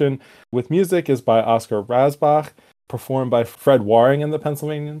recitation with music is by Oscar Rasbach, performed by Fred Waring and the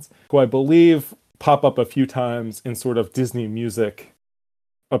Pennsylvanians, who I believe pop up a few times in sort of Disney music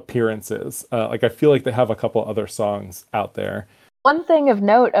appearances. I feel like they have a couple other songs out there. One thing of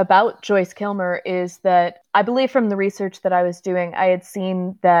note about Joyce Kilmer is that I believe from the research that I was doing, I had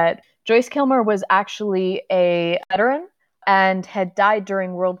seen that Joyce Kilmer was actually a veteran and had died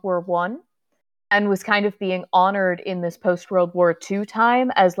during World War I and was kind of being honored in this post-World War II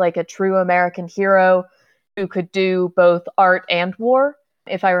time as like a true American hero who could do both art and war,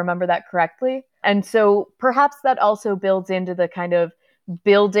 if I remember that correctly. And so perhaps that also builds into the kind of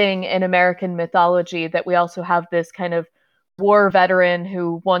building in American mythology that we also have this kind of war veteran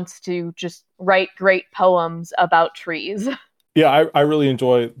who wants to just write great poems about trees. Yeah, I really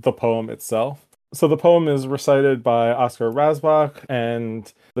enjoy the poem itself. So the poem is recited by Oscar Rasbach,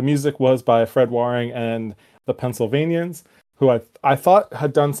 and the music was by Fred Waring and the Pennsylvanians, who I thought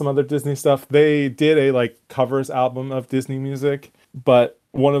had done some other Disney stuff. They did a like covers album of Disney music, but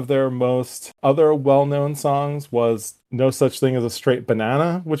one of their most other well-known songs was No Such Thing as a Straight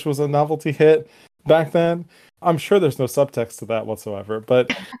Banana, which was a novelty hit back then. I'm sure there's no subtext to that whatsoever,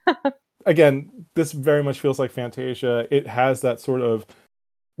 but again, this very much feels like Fantasia. It has that sort of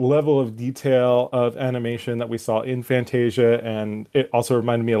level of detail of animation that we saw in Fantasia, and it also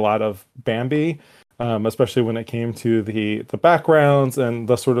reminded me a lot of Bambi, especially when it came to the backgrounds and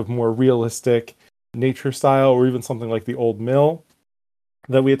the sort of more realistic nature style, or even something like the Old Mill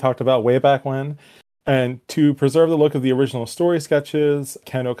that we had talked about way back when. And to preserve the look of the original story sketches,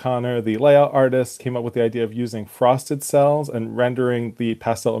 Ken O'Connor, the layout artist, came up with the idea of using frosted cells and rendering the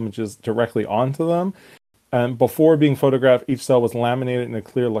pastel images directly onto them. And before being photographed, each cell was laminated in a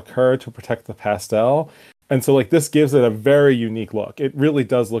clear lacquer to protect the pastel. And so this gives it a very unique look. It really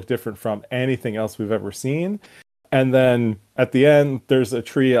does look different from anything else we've ever seen. And then at the end, there's a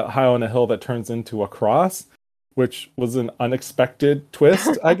tree high on a hill that turns into a cross, which was an unexpected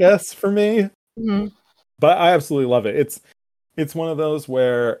twist, I guess, for me. Mm-hmm. But I absolutely love it. It's one of those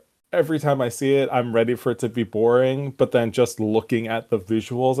where every time I see it, I'm ready for it to be boring. But then just looking at the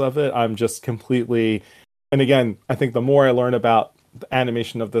visuals of it, I'm just completely... And again, I think the more I learn about the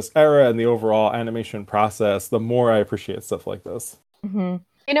animation of this era and the overall animation process, the more I appreciate stuff like this. Mm-hmm.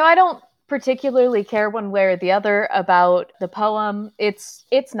 I don't particularly care one way or the other about the poem. It's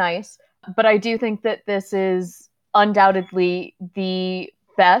nice, but I do think that this is undoubtedly the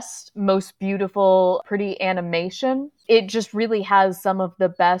best, most beautiful, pretty animation. It just really has some of the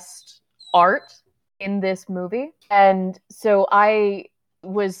best art in this movie. And so I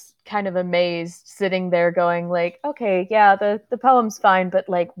was kind of amazed sitting there going like, okay, yeah, the poem's fine, but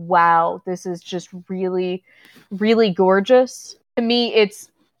like, wow, this is just really, really gorgeous. To me, it's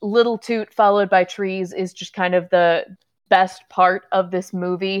Little Toot followed by Trees is just kind of the best part of this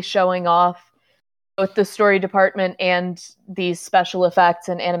movie, showing off both the story department and these special effects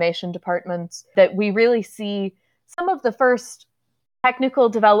and animation departments, that we really see some of the first technical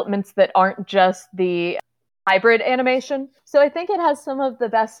developments that aren't just the hybrid animation. So I think it has some of the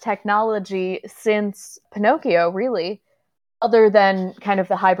best technology since Pinocchio, really, other than kind of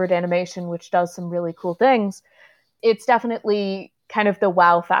the hybrid animation, which does some really cool things. It's definitely kind of the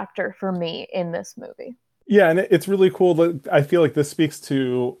wow factor for me in this movie. Yeah, and it's really cool that I feel like this speaks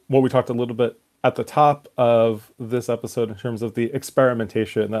to what we talked a little bit at the top of this episode in terms of the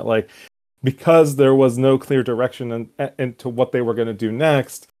experimentation, that like, because there was no clear direction into what they were going to do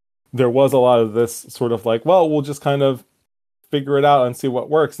next, there was a lot of this sort of like, well, we'll just kind of figure it out and see what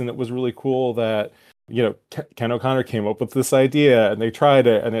works. And it was really cool that, you know, Ken O'Connor came up with this idea and they tried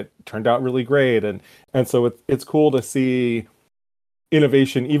it and it turned out really great. And so it's cool to see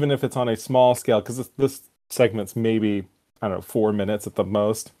innovation, even if it's on a small scale, because this segment's maybe, I don't know, 4 minutes at the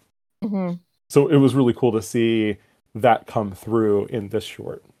most. Mm-hmm. So it was really cool to see that come through in this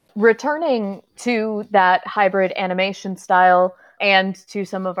short. Returning to that hybrid animation style and to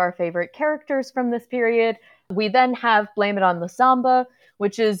some of our favorite characters from this period, we then have Blame It on the Samba,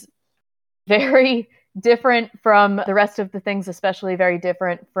 which is very different from the rest of the things, especially very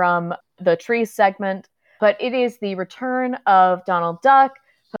different from the Trees segment. But it is the return of Donald Duck,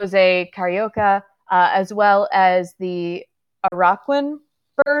 Jose Carioca, as well as the Araquan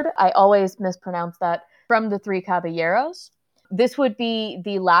bird. I always mispronounce that, from the Three Caballeros. This would be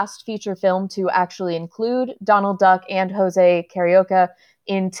the last feature film to actually include Donald Duck and Jose Carioca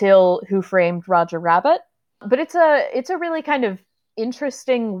until Who Framed Roger Rabbit. But it's a really kind of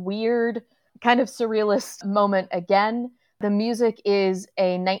interesting, weird, kind of surrealist moment again. The music is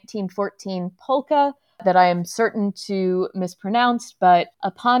a 1914 polka that I am certain to mispronounce, but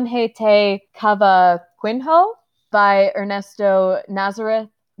Apanhete Cavaquinho by Ernesto Nazareth.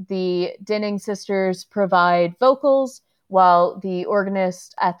 The Dinning sisters provide vocals, while the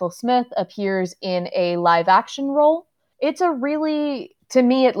organist Ethel Smith appears in a live-action role. It's a really, to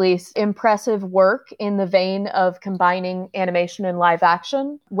me at least, impressive work in the vein of combining animation and live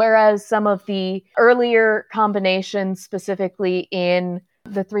action, whereas some of the earlier combinations, specifically in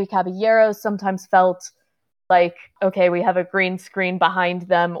the Three Caballeros, sometimes felt like, okay, we have a green screen behind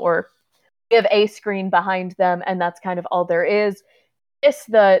them, or we have a screen behind them, and that's kind of all there is.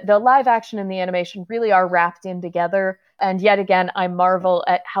 The live action and the animation really are wrapped in together. And yet again, I marvel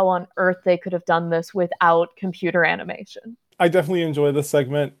at how on earth they could have done this without computer animation. I definitely enjoy this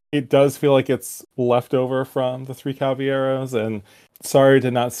segment. It does feel like it's leftover from the Three Caballeros, and sorry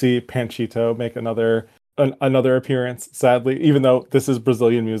to not see Panchito make another appearance, sadly, even though this is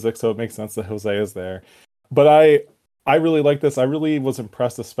Brazilian music, so it makes sense that Jose is there. But I really like this. I really was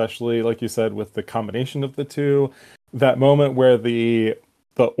impressed, especially, like you said, with the combination of the two. That moment where the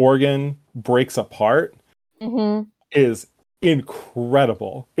organ breaks apart is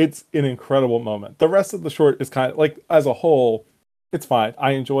incredible. It's an incredible moment. The rest of the short is kind of like, as a whole, it's fine.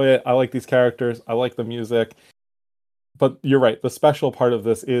 I enjoy it. I like these characters. I like the music. But you're right. The special part of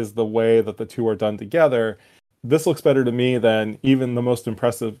this is the way that the two are done together. This looks better to me than even the most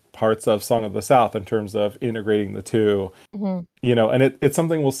impressive parts of Song of the South in terms of integrating the two. You know, and it's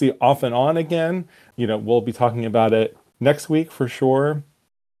something we'll see off and on again. You know, we'll be talking about it next week for sure.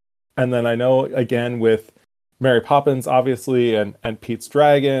 And then I know, again, with Mary Poppins, obviously, and Pete's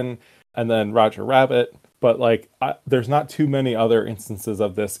Dragon, and then Roger Rabbit. But, like, there's not too many other instances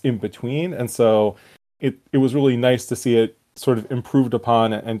of this in between. And so it was really nice to see it sort of improved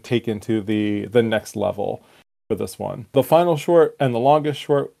upon and taken to the next level for this one. The final short and the longest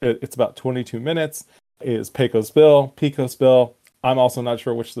short, it's about 22 minutes, is Pico's Bill. I'm also not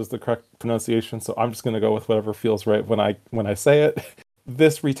sure which is the correct pronunciation, so I'm just going to go with whatever feels right when I say it.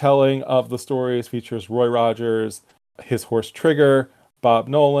 This retelling of the stories features Roy Rogers, his horse Trigger, Bob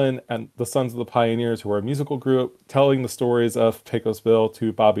Nolan, and the Sons of the Pioneers, who are a musical group, telling the stories of Pecos Bill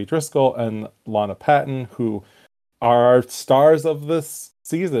to Bobby Driscoll and Lana Patton, who are stars of this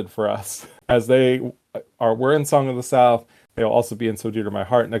season for us. As we're in Song of the South, they'll also be in So Dear to My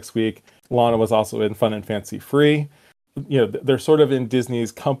Heart next week. Lana was also in Fun and Fancy Free. they're sort of in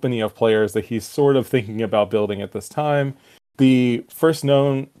Disney's company of players that he's sort of thinking about building at this time. The first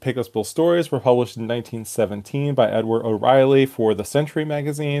known Pecos Bill stories were published in 1917 by Edward O'Reilly for the Century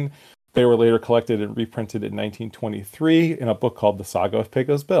magazine. They were later collected and reprinted in 1923 in a book called The Saga of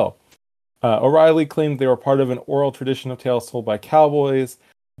Pecos Bill. O'Reilly claimed they were part of an oral tradition of tales told by cowboys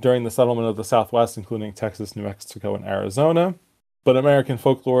during the settlement of the Southwest, including Texas, New Mexico, and Arizona. But American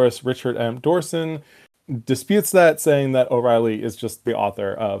folklorist Richard M. Dorson disputes that, saying that O'Reilly is just the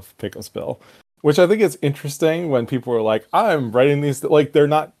author of Pecos Bill, which I think is interesting when people are like, I'm writing these, like, they're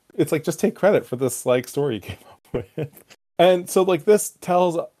not, it's like, just take credit for this, like, story you came up with. And so, like, this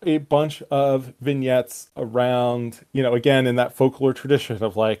tells a bunch of vignettes around, again, in that folklore tradition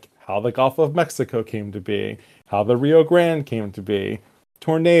of, like, how the Gulf of Mexico came to be, how the Rio Grande came to be,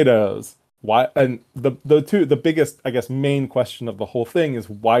 tornadoes, why, and the biggest, I guess, main question of the whole thing is,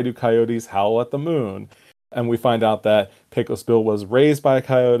 why do coyotes howl at the moon? And we find out that Pecos Bill was raised by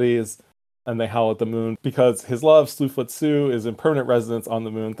coyotes, and they howl at the moon because his love, Slewfoot Sue, is in permanent residence on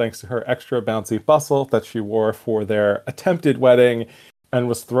the moon thanks to her extra bouncy bustle that she wore for their attempted wedding, and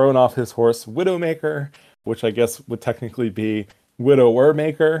was thrown off his horse, Widowmaker, which I guess would technically be Widower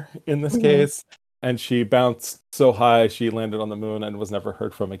Maker in this case. And she bounced so high she landed on the moon and was never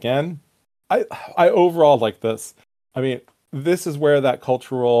heard from again. I overall like this. I mean, this is where that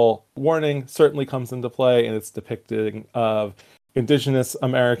cultural warning certainly comes into play, and its depicting of Indigenous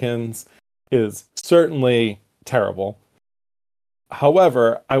Americans is certainly terrible.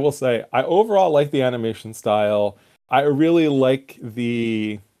 However, I will say I overall like the animation style. I really like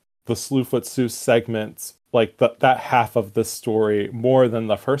the Slewfoot Sue segments, like that half of the story, more than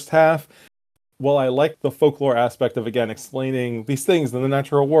the first half. Well, I like the folklore aspect of, again, explaining these things in the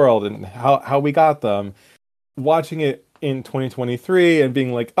natural world and how we got them. Watching it in 2023 and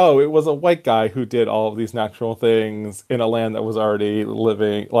being like, oh, it was a white guy who did all of these natural things in a land that was already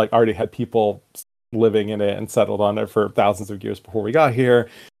living, like already had people living in it and settled on it for thousands of years before we got here,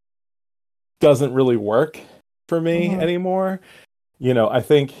 doesn't really work for me anymore. I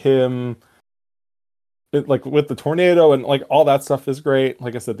think him, like with the tornado and like all that stuff is great.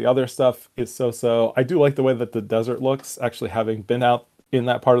 Like I said, the other stuff is so-so. I do like the way that the desert looks, actually having been out in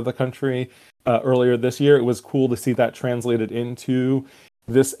that part of the country earlier this year. It was cool to see that translated into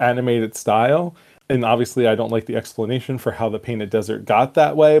this animated style. And obviously I don't like the explanation for how the painted desert got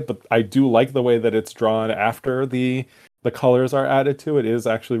that way, but I do like the way that it's drawn after the colors are added to it. It is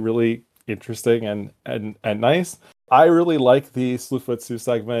actually really interesting and nice. I really like the Slewfoot Sue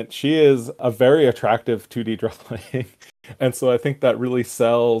segment. She is a very attractive 2D drawing. And so I think that really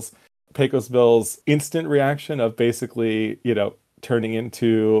sells Pecos Bill's instant reaction of basically, turning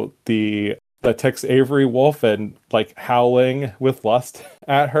into the Tex Avery wolf and like howling with lust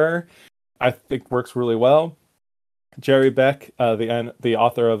at her. I think works really well. Jerry Beck, the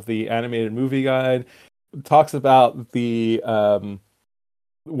author of the animated movie guide, talks about the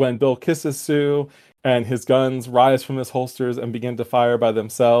when Bill kisses Sue and his guns rise from his holsters and begin to fire by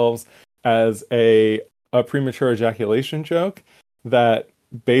themselves as a premature ejaculation joke that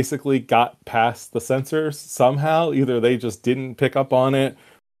basically got past the censors somehow. Either they just didn't pick up on it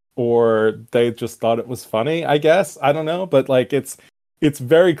or they just thought it was funny, I guess. I don't know. But like it's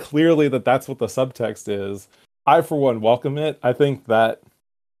very clearly that's what the subtext is. I, for one, welcome it. I think that,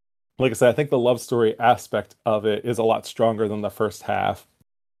 like I said, I think the love story aspect of it is a lot stronger than the first half.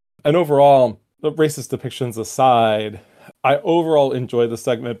 And overall, the racist depictions aside, I overall enjoy the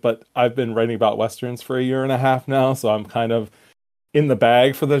segment, but I've been writing about Westerns for a year and a half now, so I'm kind of in the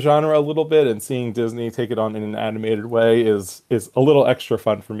bag for the genre a little bit, and seeing Disney take it on in an animated way is a little extra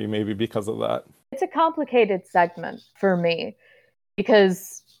fun for me, maybe because of that. It's a complicated segment for me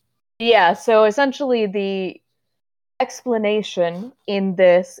because, so essentially the explanation in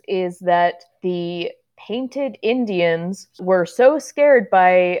this is that the painted Indians were so scared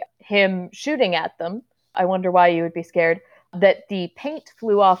by him shooting at them, I wonder why you would be scared, that the paint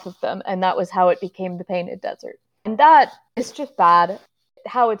flew off of them, and that was how it became the painted desert. And that is just bad.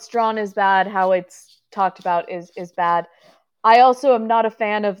 How it's drawn is bad, how it's talked about is bad. I also am not a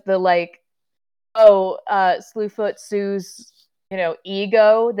fan of the Slewfoot Sue's,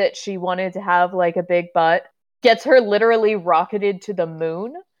 ego that she wanted to have like a big butt gets her literally rocketed to the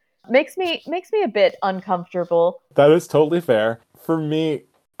moon. Makes me a bit uncomfortable. That is totally fair. For me,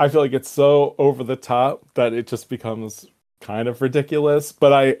 I feel like it's so over the top that it just becomes kind of ridiculous.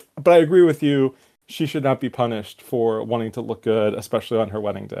 But I agree with you. She should not be punished for wanting to look good, especially on her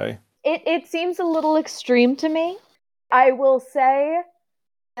wedding day. It seems a little extreme to me. I will say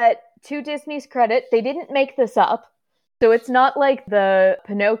that to Disney's credit, they didn't make this up. So it's not like the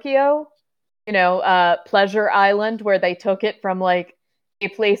Pinocchio, Pleasure Island, where they took it from like a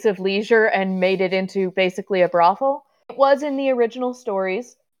place of leisure and made it into basically a brothel. It was in the original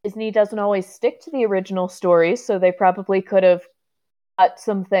stories. Disney doesn't always stick to the original stories, so they probably could have cut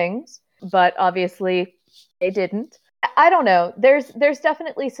some things, but obviously they didn't. I don't know. There's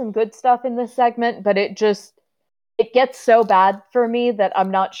definitely some good stuff in this segment, but it gets so bad for me that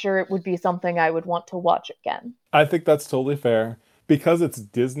I'm not sure it would be something I would want to watch again. I think that's totally fair. Because it's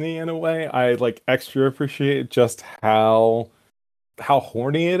Disney in a way, I like extra appreciate just how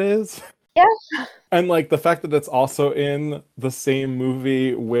horny it is. Yeah. And like the fact that it's also in the same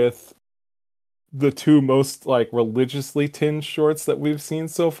movie with the two most like religiously tinged shorts that we've seen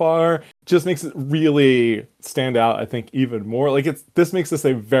so far just makes it really stand out, I think, even more. Like this makes this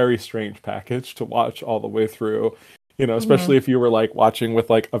a very strange package to watch all the way through. Especially if you were like watching with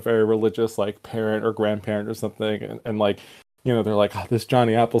like a very religious like parent or grandparent or something, and like they're like, oh, this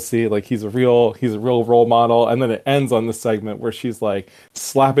Johnny Appleseed, like he's a real role model. And then it ends on this segment where she's like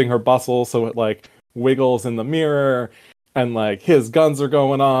slapping her bustle so it like wiggles in the mirror, and like his guns are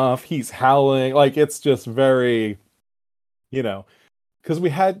going off, he's howling. Like it's just very, because we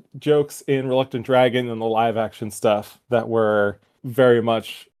had jokes in Reluctant Dragon and the live action stuff that were very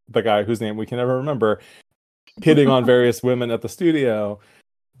much the guy whose name we can never remember hitting on various women at the studio.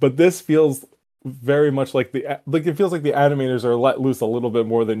 But this feels very much like it feels like the animators are let loose a little bit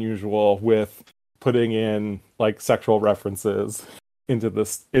more than usual with putting in like sexual references into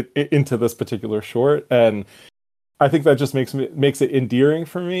this particular short, and I think that just makes it endearing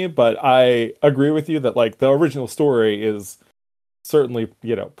for me. But I agree with you that like the original story is certainly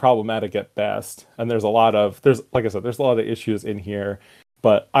problematic at best, and there's like I said, there's a lot of issues in here.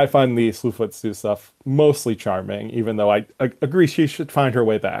 But I find the Slewfoot Stew stuff mostly charming, even though I agree she should find her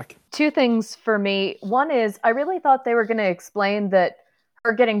way back. Two things for me. One is I really thought they were going to explain that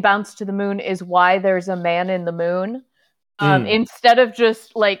her getting bounced to the moon is why there's a man in the moon. Instead of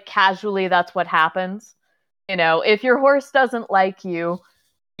just like casually, that's what happens. If your horse doesn't like you,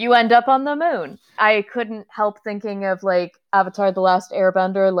 you end up on the moon. I couldn't help thinking of like Avatar: The Last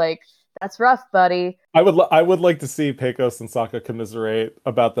Airbender, like, that's rough, buddy. I would like to see Pecos and Sokka commiserate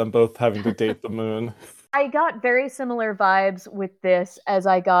about them both having to date the moon. I got very similar vibes with this as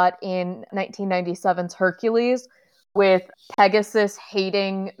I got in 1997's Hercules with Pegasus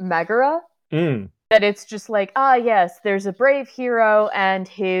hating Megara. That it's just like, yes, there's a brave hero and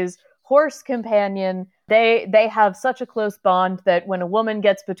his horse companion. They have such a close bond that when a woman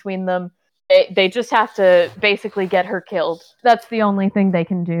gets between them, they just have to basically get her killed. That's the only thing they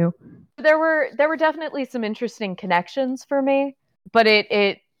can do. There were definitely some interesting connections for me, but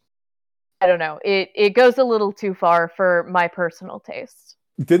it I don't know, it goes a little too far for my personal taste.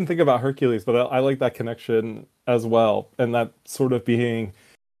 Didn't think about Hercules, but I like that connection as well, and that sort of being,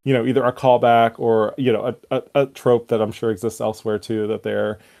 either a callback or a trope that I'm sure exists elsewhere too that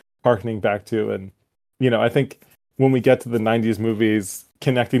they're harkening back to. And I think when we get to the 90s movies,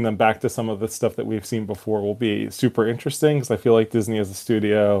 connecting them back to some of the stuff that we've seen before will be super interesting, because I feel like Disney as a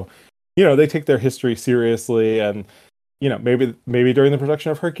studio, they take their history seriously, and maybe during the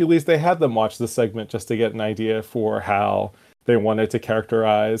production of Hercules they had them watch this segment just to get an idea for how they wanted to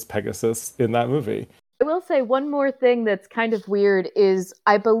characterize Pegasus in that movie. I will say one more thing that's kind of weird is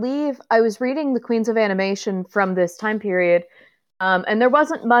I believe I was reading the Queens of Animation from this time period, and there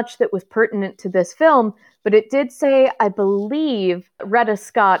wasn't much that was pertinent to this film, but it did say, I believe, Retta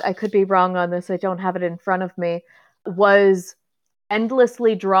Scott, I could be wrong on this, I don't have it in front of me, was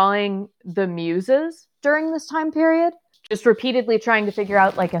endlessly drawing the muses during this time period, just repeatedly trying to figure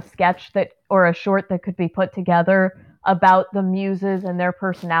out like a sketch or a short that could be put together about the muses and their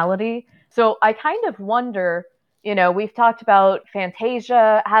personality. So I kind of wonder, we've talked about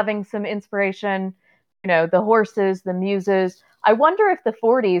Fantasia having some inspiration, the horses, the muses. I wonder if the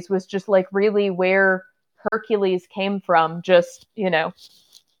 40s was just like really where Hercules came from, just,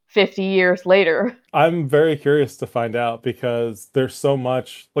 50 years later. I'm very curious to find out, because there's so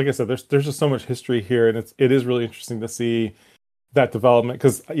much, like I said, there's just so much history here, and it is really interesting to see that development,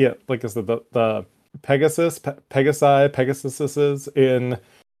 because like I said, the Pegasuses in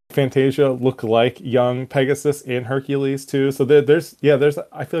Fantasia look like young Pegasus in Hercules too. So there's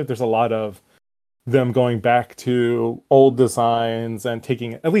I feel like there's a lot of them going back to old designs and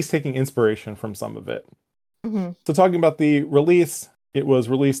taking inspiration from some of it. Mm-hmm. So talking about the release, it was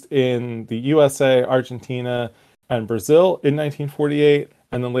released in the USA, Argentina, and Brazil in 1948,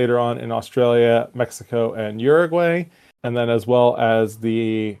 and then later on in Australia, Mexico, and Uruguay, and then as well as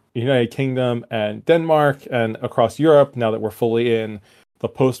the United Kingdom and Denmark, and across Europe, now that we're fully in the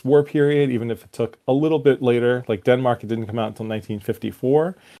post-war period, even if it took a little bit later. Like Denmark, it didn't come out until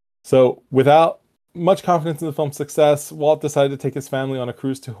 1954. So without much confidence in the film's success, Walt decided to take his family on a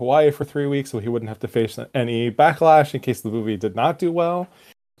cruise to Hawaii for 3 weeks so he wouldn't have to face any backlash in case the movie did not do well.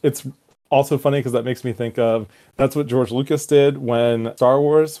 It's also funny because that makes me think of that's what George Lucas did when Star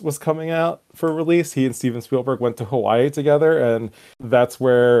Wars was coming out for release. He and Steven Spielberg went to Hawaii together, and that's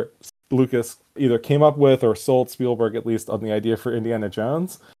where Lucas either came up with or sold Spielberg at least on the idea for Indiana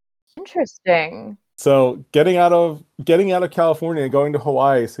Jones. Interesting. So getting out of California and going to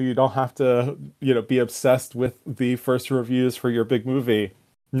Hawaii so you don't have to, be obsessed with the first reviews for your big movie.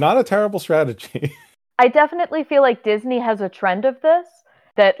 Not a terrible strategy. I definitely feel like Disney has a trend of this,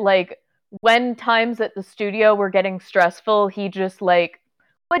 that like when times at the studio were getting stressful, he just like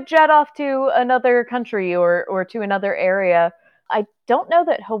would jet off to another country or to another area. I don't know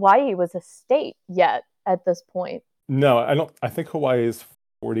that Hawaii was a state yet at this point. No, I don't. I think Hawaii is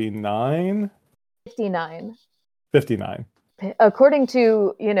 49. 59. 59. According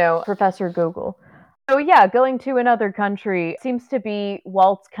to, Professor Google. So yeah, going to another country seems to be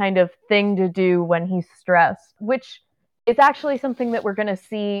Walt's kind of thing to do when he's stressed, which is actually something that we're going to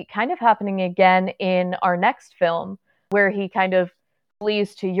see kind of happening again in our next film, where he kind of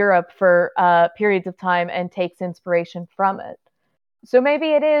flees to Europe for periods of time and takes inspiration from it. So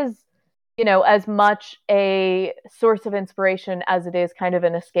maybe it is, as much a source of inspiration as it is kind of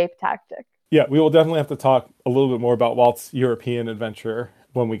an escape tactic. Yeah, we will definitely have to talk a little bit more about Walt's European adventure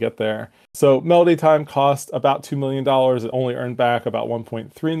when we get there. So Melody Time cost about $2 million. It only earned back about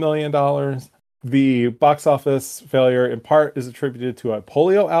 $1.3 million. The box office failure in part is attributed to a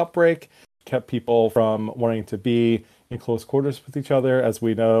polio outbreak, kept people from wanting to be in close quarters with each other. As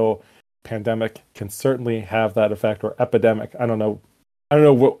we know, pandemic can certainly have that effect, or epidemic. I don't know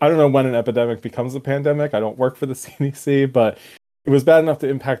when an epidemic becomes a pandemic. I don't work for the CDC, but it was bad enough to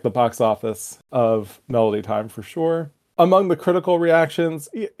impact the box office of Melody Time for sure. Among the critical reactions,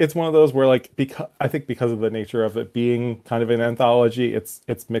 it's one of those where, like, I think because of the nature of it being kind of an anthology,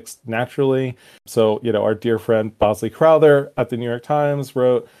 it's mixed naturally. So, our dear friend Bosley Crowther at the New York Times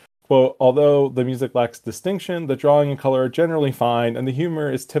wrote, quote, "Although the music lacks distinction, the drawing and color are generally fine, and the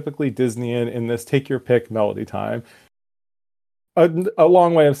humor is typically Disneyan in this take-your-pick Melody Time." A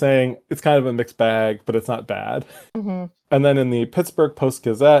long way of saying it's kind of a mixed bag, but it's not bad. Mm-hmm. And then in the Pittsburgh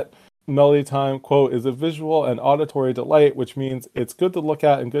Post-Gazette, Melody Time, quote, "is a visual and auditory delight, which means it's good to look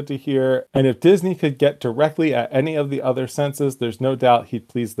at and good to hear. And if Disney could get directly at any of the other senses, there's no doubt he'd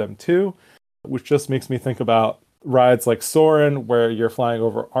please them too," which just makes me think about rides like Soarin', where you're flying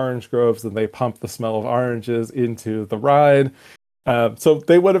over orange groves and they pump the smell of oranges into the ride. So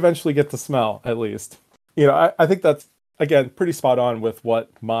they would eventually get the smell, at least. I think that's, again, pretty spot on with what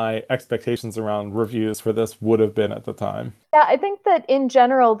my expectations around reviews for this would have been at the time. Yeah, I think that in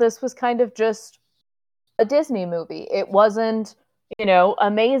general, this was kind of just a Disney movie. It wasn't,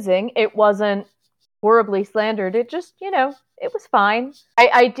 amazing. It wasn't horribly slandered. It just, it was fine.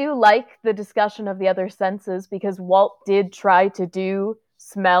 I do like the discussion of the other senses because Walt did try to do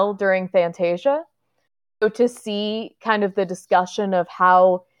smell during Fantasia. So to see kind of the discussion of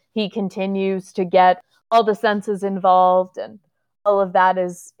how he continues to get all the senses involved and all of that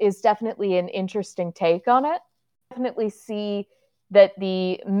is definitely an interesting take on it. Definitely see that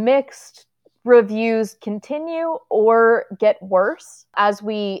the mixed reviews continue or get worse as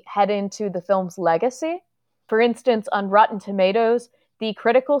we head into the film's legacy. For instance, on Rotten Tomatoes, the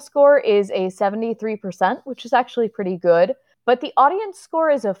critical score is a 73%, which is actually pretty good, but the audience score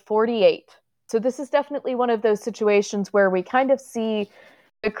is a 48. So this is definitely one of those situations where we kind of see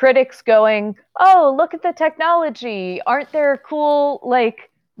the critics going, "Oh, look at the technology. Aren't there cool,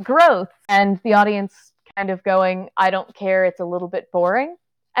 growth?" And the audience kind of going, "I don't care. It's a little bit boring."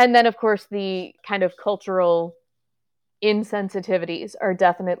 And then, of course, the kind of cultural insensitivities are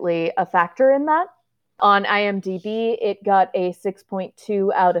definitely a factor in that. On IMDb, it got a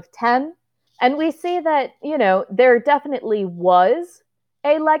 6.2 out of 10. And we see that, there definitely was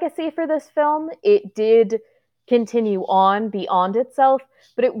a legacy for this film. It did continue on beyond itself,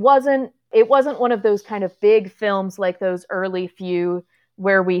 but it wasn't one of those kind of big films like those early few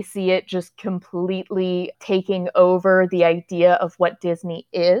where we see it just completely taking over the idea of what Disney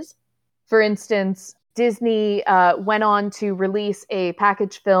is. For instance, Disney went on to release a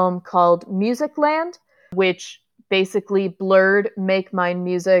package film called Musicland, which basically blurred Make Mine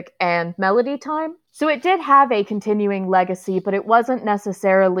Music and Melody Time. So it did have a continuing legacy, but it wasn't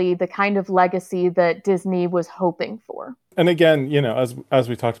necessarily the kind of legacy that Disney was hoping for. And again, as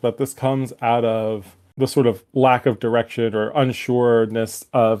we talked about, this comes out of the sort of lack of direction or unsureness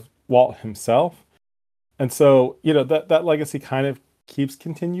of Walt himself. And so, that legacy kind of keeps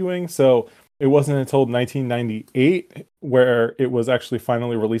continuing. So It wasn't until 1998 where it was actually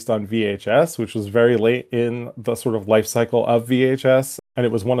finally released on VHS, which was very late in the sort of life cycle of VHS. And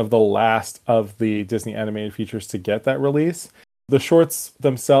it was one of the last of the Disney animated features to get that release. The shorts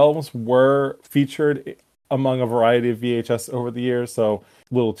themselves were featured among a variety of VHS over the years. So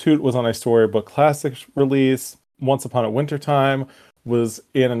Little Toot was on a Storybook Classics release. Once Upon a Wintertime was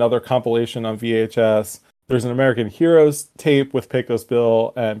in another compilation on VHS. There's an American Heroes tape with Pecos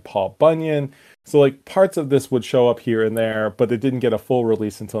Bill and Paul Bunyan. So like parts of this would show up here and there, but it didn't get a full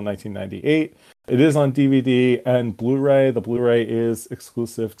release until 1998. It is on DVD and Blu-ray. The Blu-ray is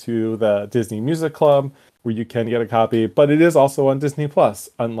exclusive to the Disney Music Club, where you can get a copy, but it is also on Disney Plus,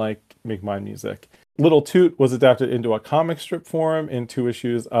 unlike Make Mine Music. Little Toot was adapted into a comic strip form in 2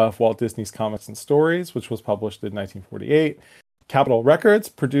 issues of Walt Disney's Comics and Stories, which was published in 1948. Capitol Records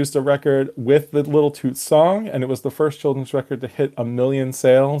produced a record with the Little Toot song, and it was the first children's record to hit 1 million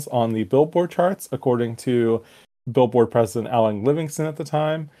sales on the Billboard charts, according to Billboard president Alan Livingston at the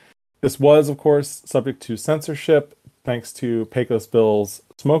time. This was, of course, subject to censorship, thanks to Pecos Bill's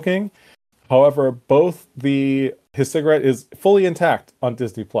smoking. However, his cigarette is fully intact on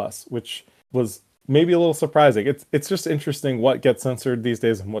Disney Plus, which was maybe a little surprising. It's just interesting what gets censored these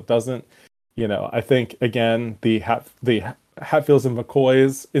days and what doesn't. You know, I think again the Hatfields and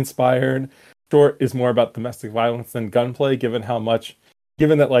McCoys inspired short is more about domestic violence than gunplay, given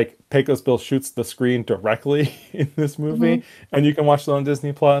that like Pecos Bill shoots the screen directly in this movie, and you can watch it on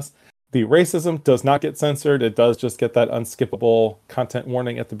Disney Plus. The racism does not get censored. It does just get that unskippable content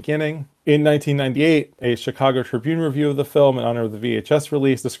warning at the beginning. In 1998, a Chicago Tribune review of the film in honor of the VHS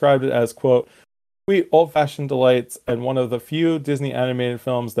release described it as, quote, sweet old-fashioned delights and one of the few Disney animated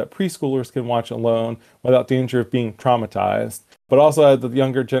films that preschoolers can watch alone without danger of being traumatized, but also the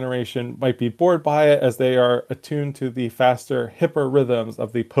younger generation might be bored by it as they are attuned to the faster, hipper rhythms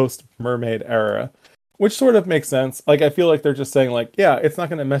of the post-Mermaid era. Which sort of makes sense. Like, I feel like they're just saying, like, yeah, it's not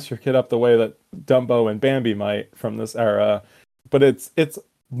going to mess your kid up the way that Dumbo and Bambi might from this era, but it's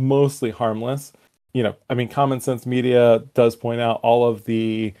mostly harmless. You know, I mean, Common Sense Media does point out all of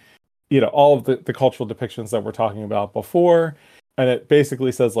the cultural depictions that we're talking about before, and it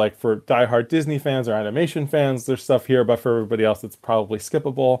basically says, like, for diehard Disney fans or animation fans, there's stuff here, but for everybody else, it's probably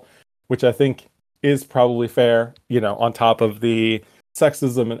skippable, which I think is probably fair, you know, on top of the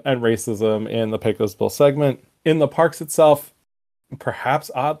sexism and racism in the Pecos Bill segment. In the parks itself, perhaps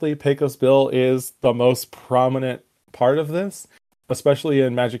oddly, Pecos Bill is the most prominent part of this, especially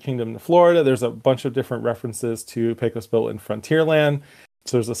in Magic Kingdom in Florida. There's a bunch of different references to Pecos Bill in Frontierland.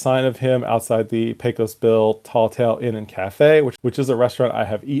 So there's a sign of him outside the Pecos Bill Tall Tale Inn and Cafe, which is a restaurant I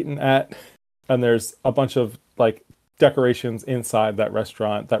have eaten at. And there's a bunch of like decorations inside that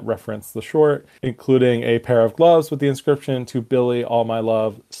restaurant that reference the short, including a pair of gloves with the inscription "To Billy, All My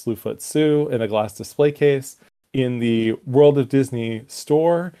Love, Slewfoot Sue" in a glass display case. In the World of Disney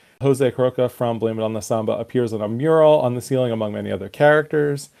store, Jose Caroca from Blame It on the Samba appears on a mural on the ceiling among many other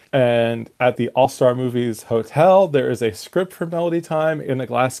characters. And at the All-Star Movies Hotel, there is a script for Melody Time in a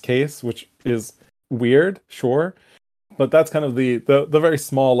glass case, which is weird, sure. But that's kind of the very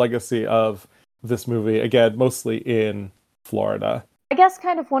small legacy of this movie, again, mostly in Florida. I guess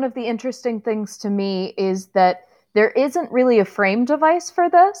kind of one of the interesting things to me is that there isn't really a frame device for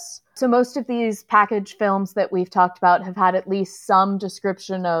this. So most of these package films that we've talked about have had at least some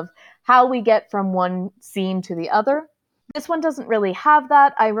description of how we get from one scene to the other. This one doesn't really have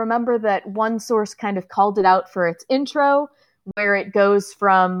that. I remember that one source kind of called it out for its intro, where it goes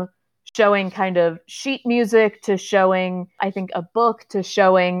from showing kind of sheet music to showing, I think, a book to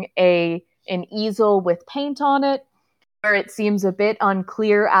showing an easel with paint on it, where it seems a bit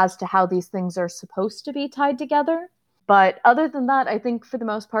unclear as to how these things are supposed to be tied together. But other than that, I think for the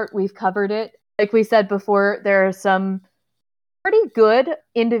most part, we've covered it. Like we said before, there are some pretty good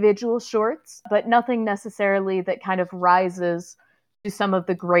individual shorts, but nothing necessarily that kind of rises to some of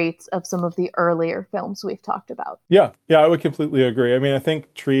the greats of some of the earlier films we've talked about. Yeah, I would completely agree. I mean, I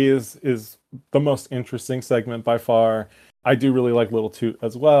think Trees is the most interesting segment by far. I do really like Little Toot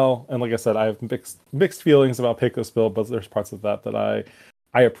as well. And like I said, I have mixed feelings about Pecos Bill, but there's parts of that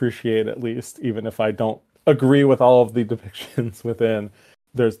I appreciate, at least, even if I don't agree with all of the depictions within.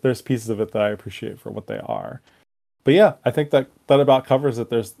 There's pieces of it that I appreciate for what they are. But yeah, I think that about covers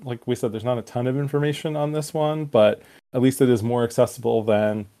it. There's, like we said, there's not a ton of information on this one, but at least it is more accessible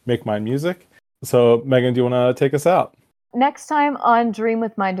than Make Mine Music. So Megan, do you want to take us out? Next time on Dream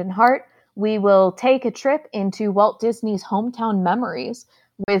with Mind and Heart, we will take a trip into Walt Disney's hometown memories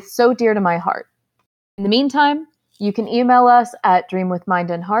with So Dear to My Heart. In the meantime, you can email us at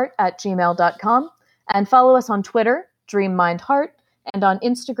dreamwithmindandheart@gmail.com and follow us on Twitter, DreamMindHeart, and on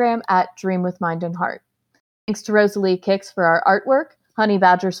Instagram at Dream with Mind and Heart. Thanks to Rosalie Kicks for our artwork, Honey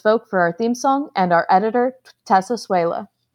Badger's Folk for our theme song, and our editor, Tessa Suela.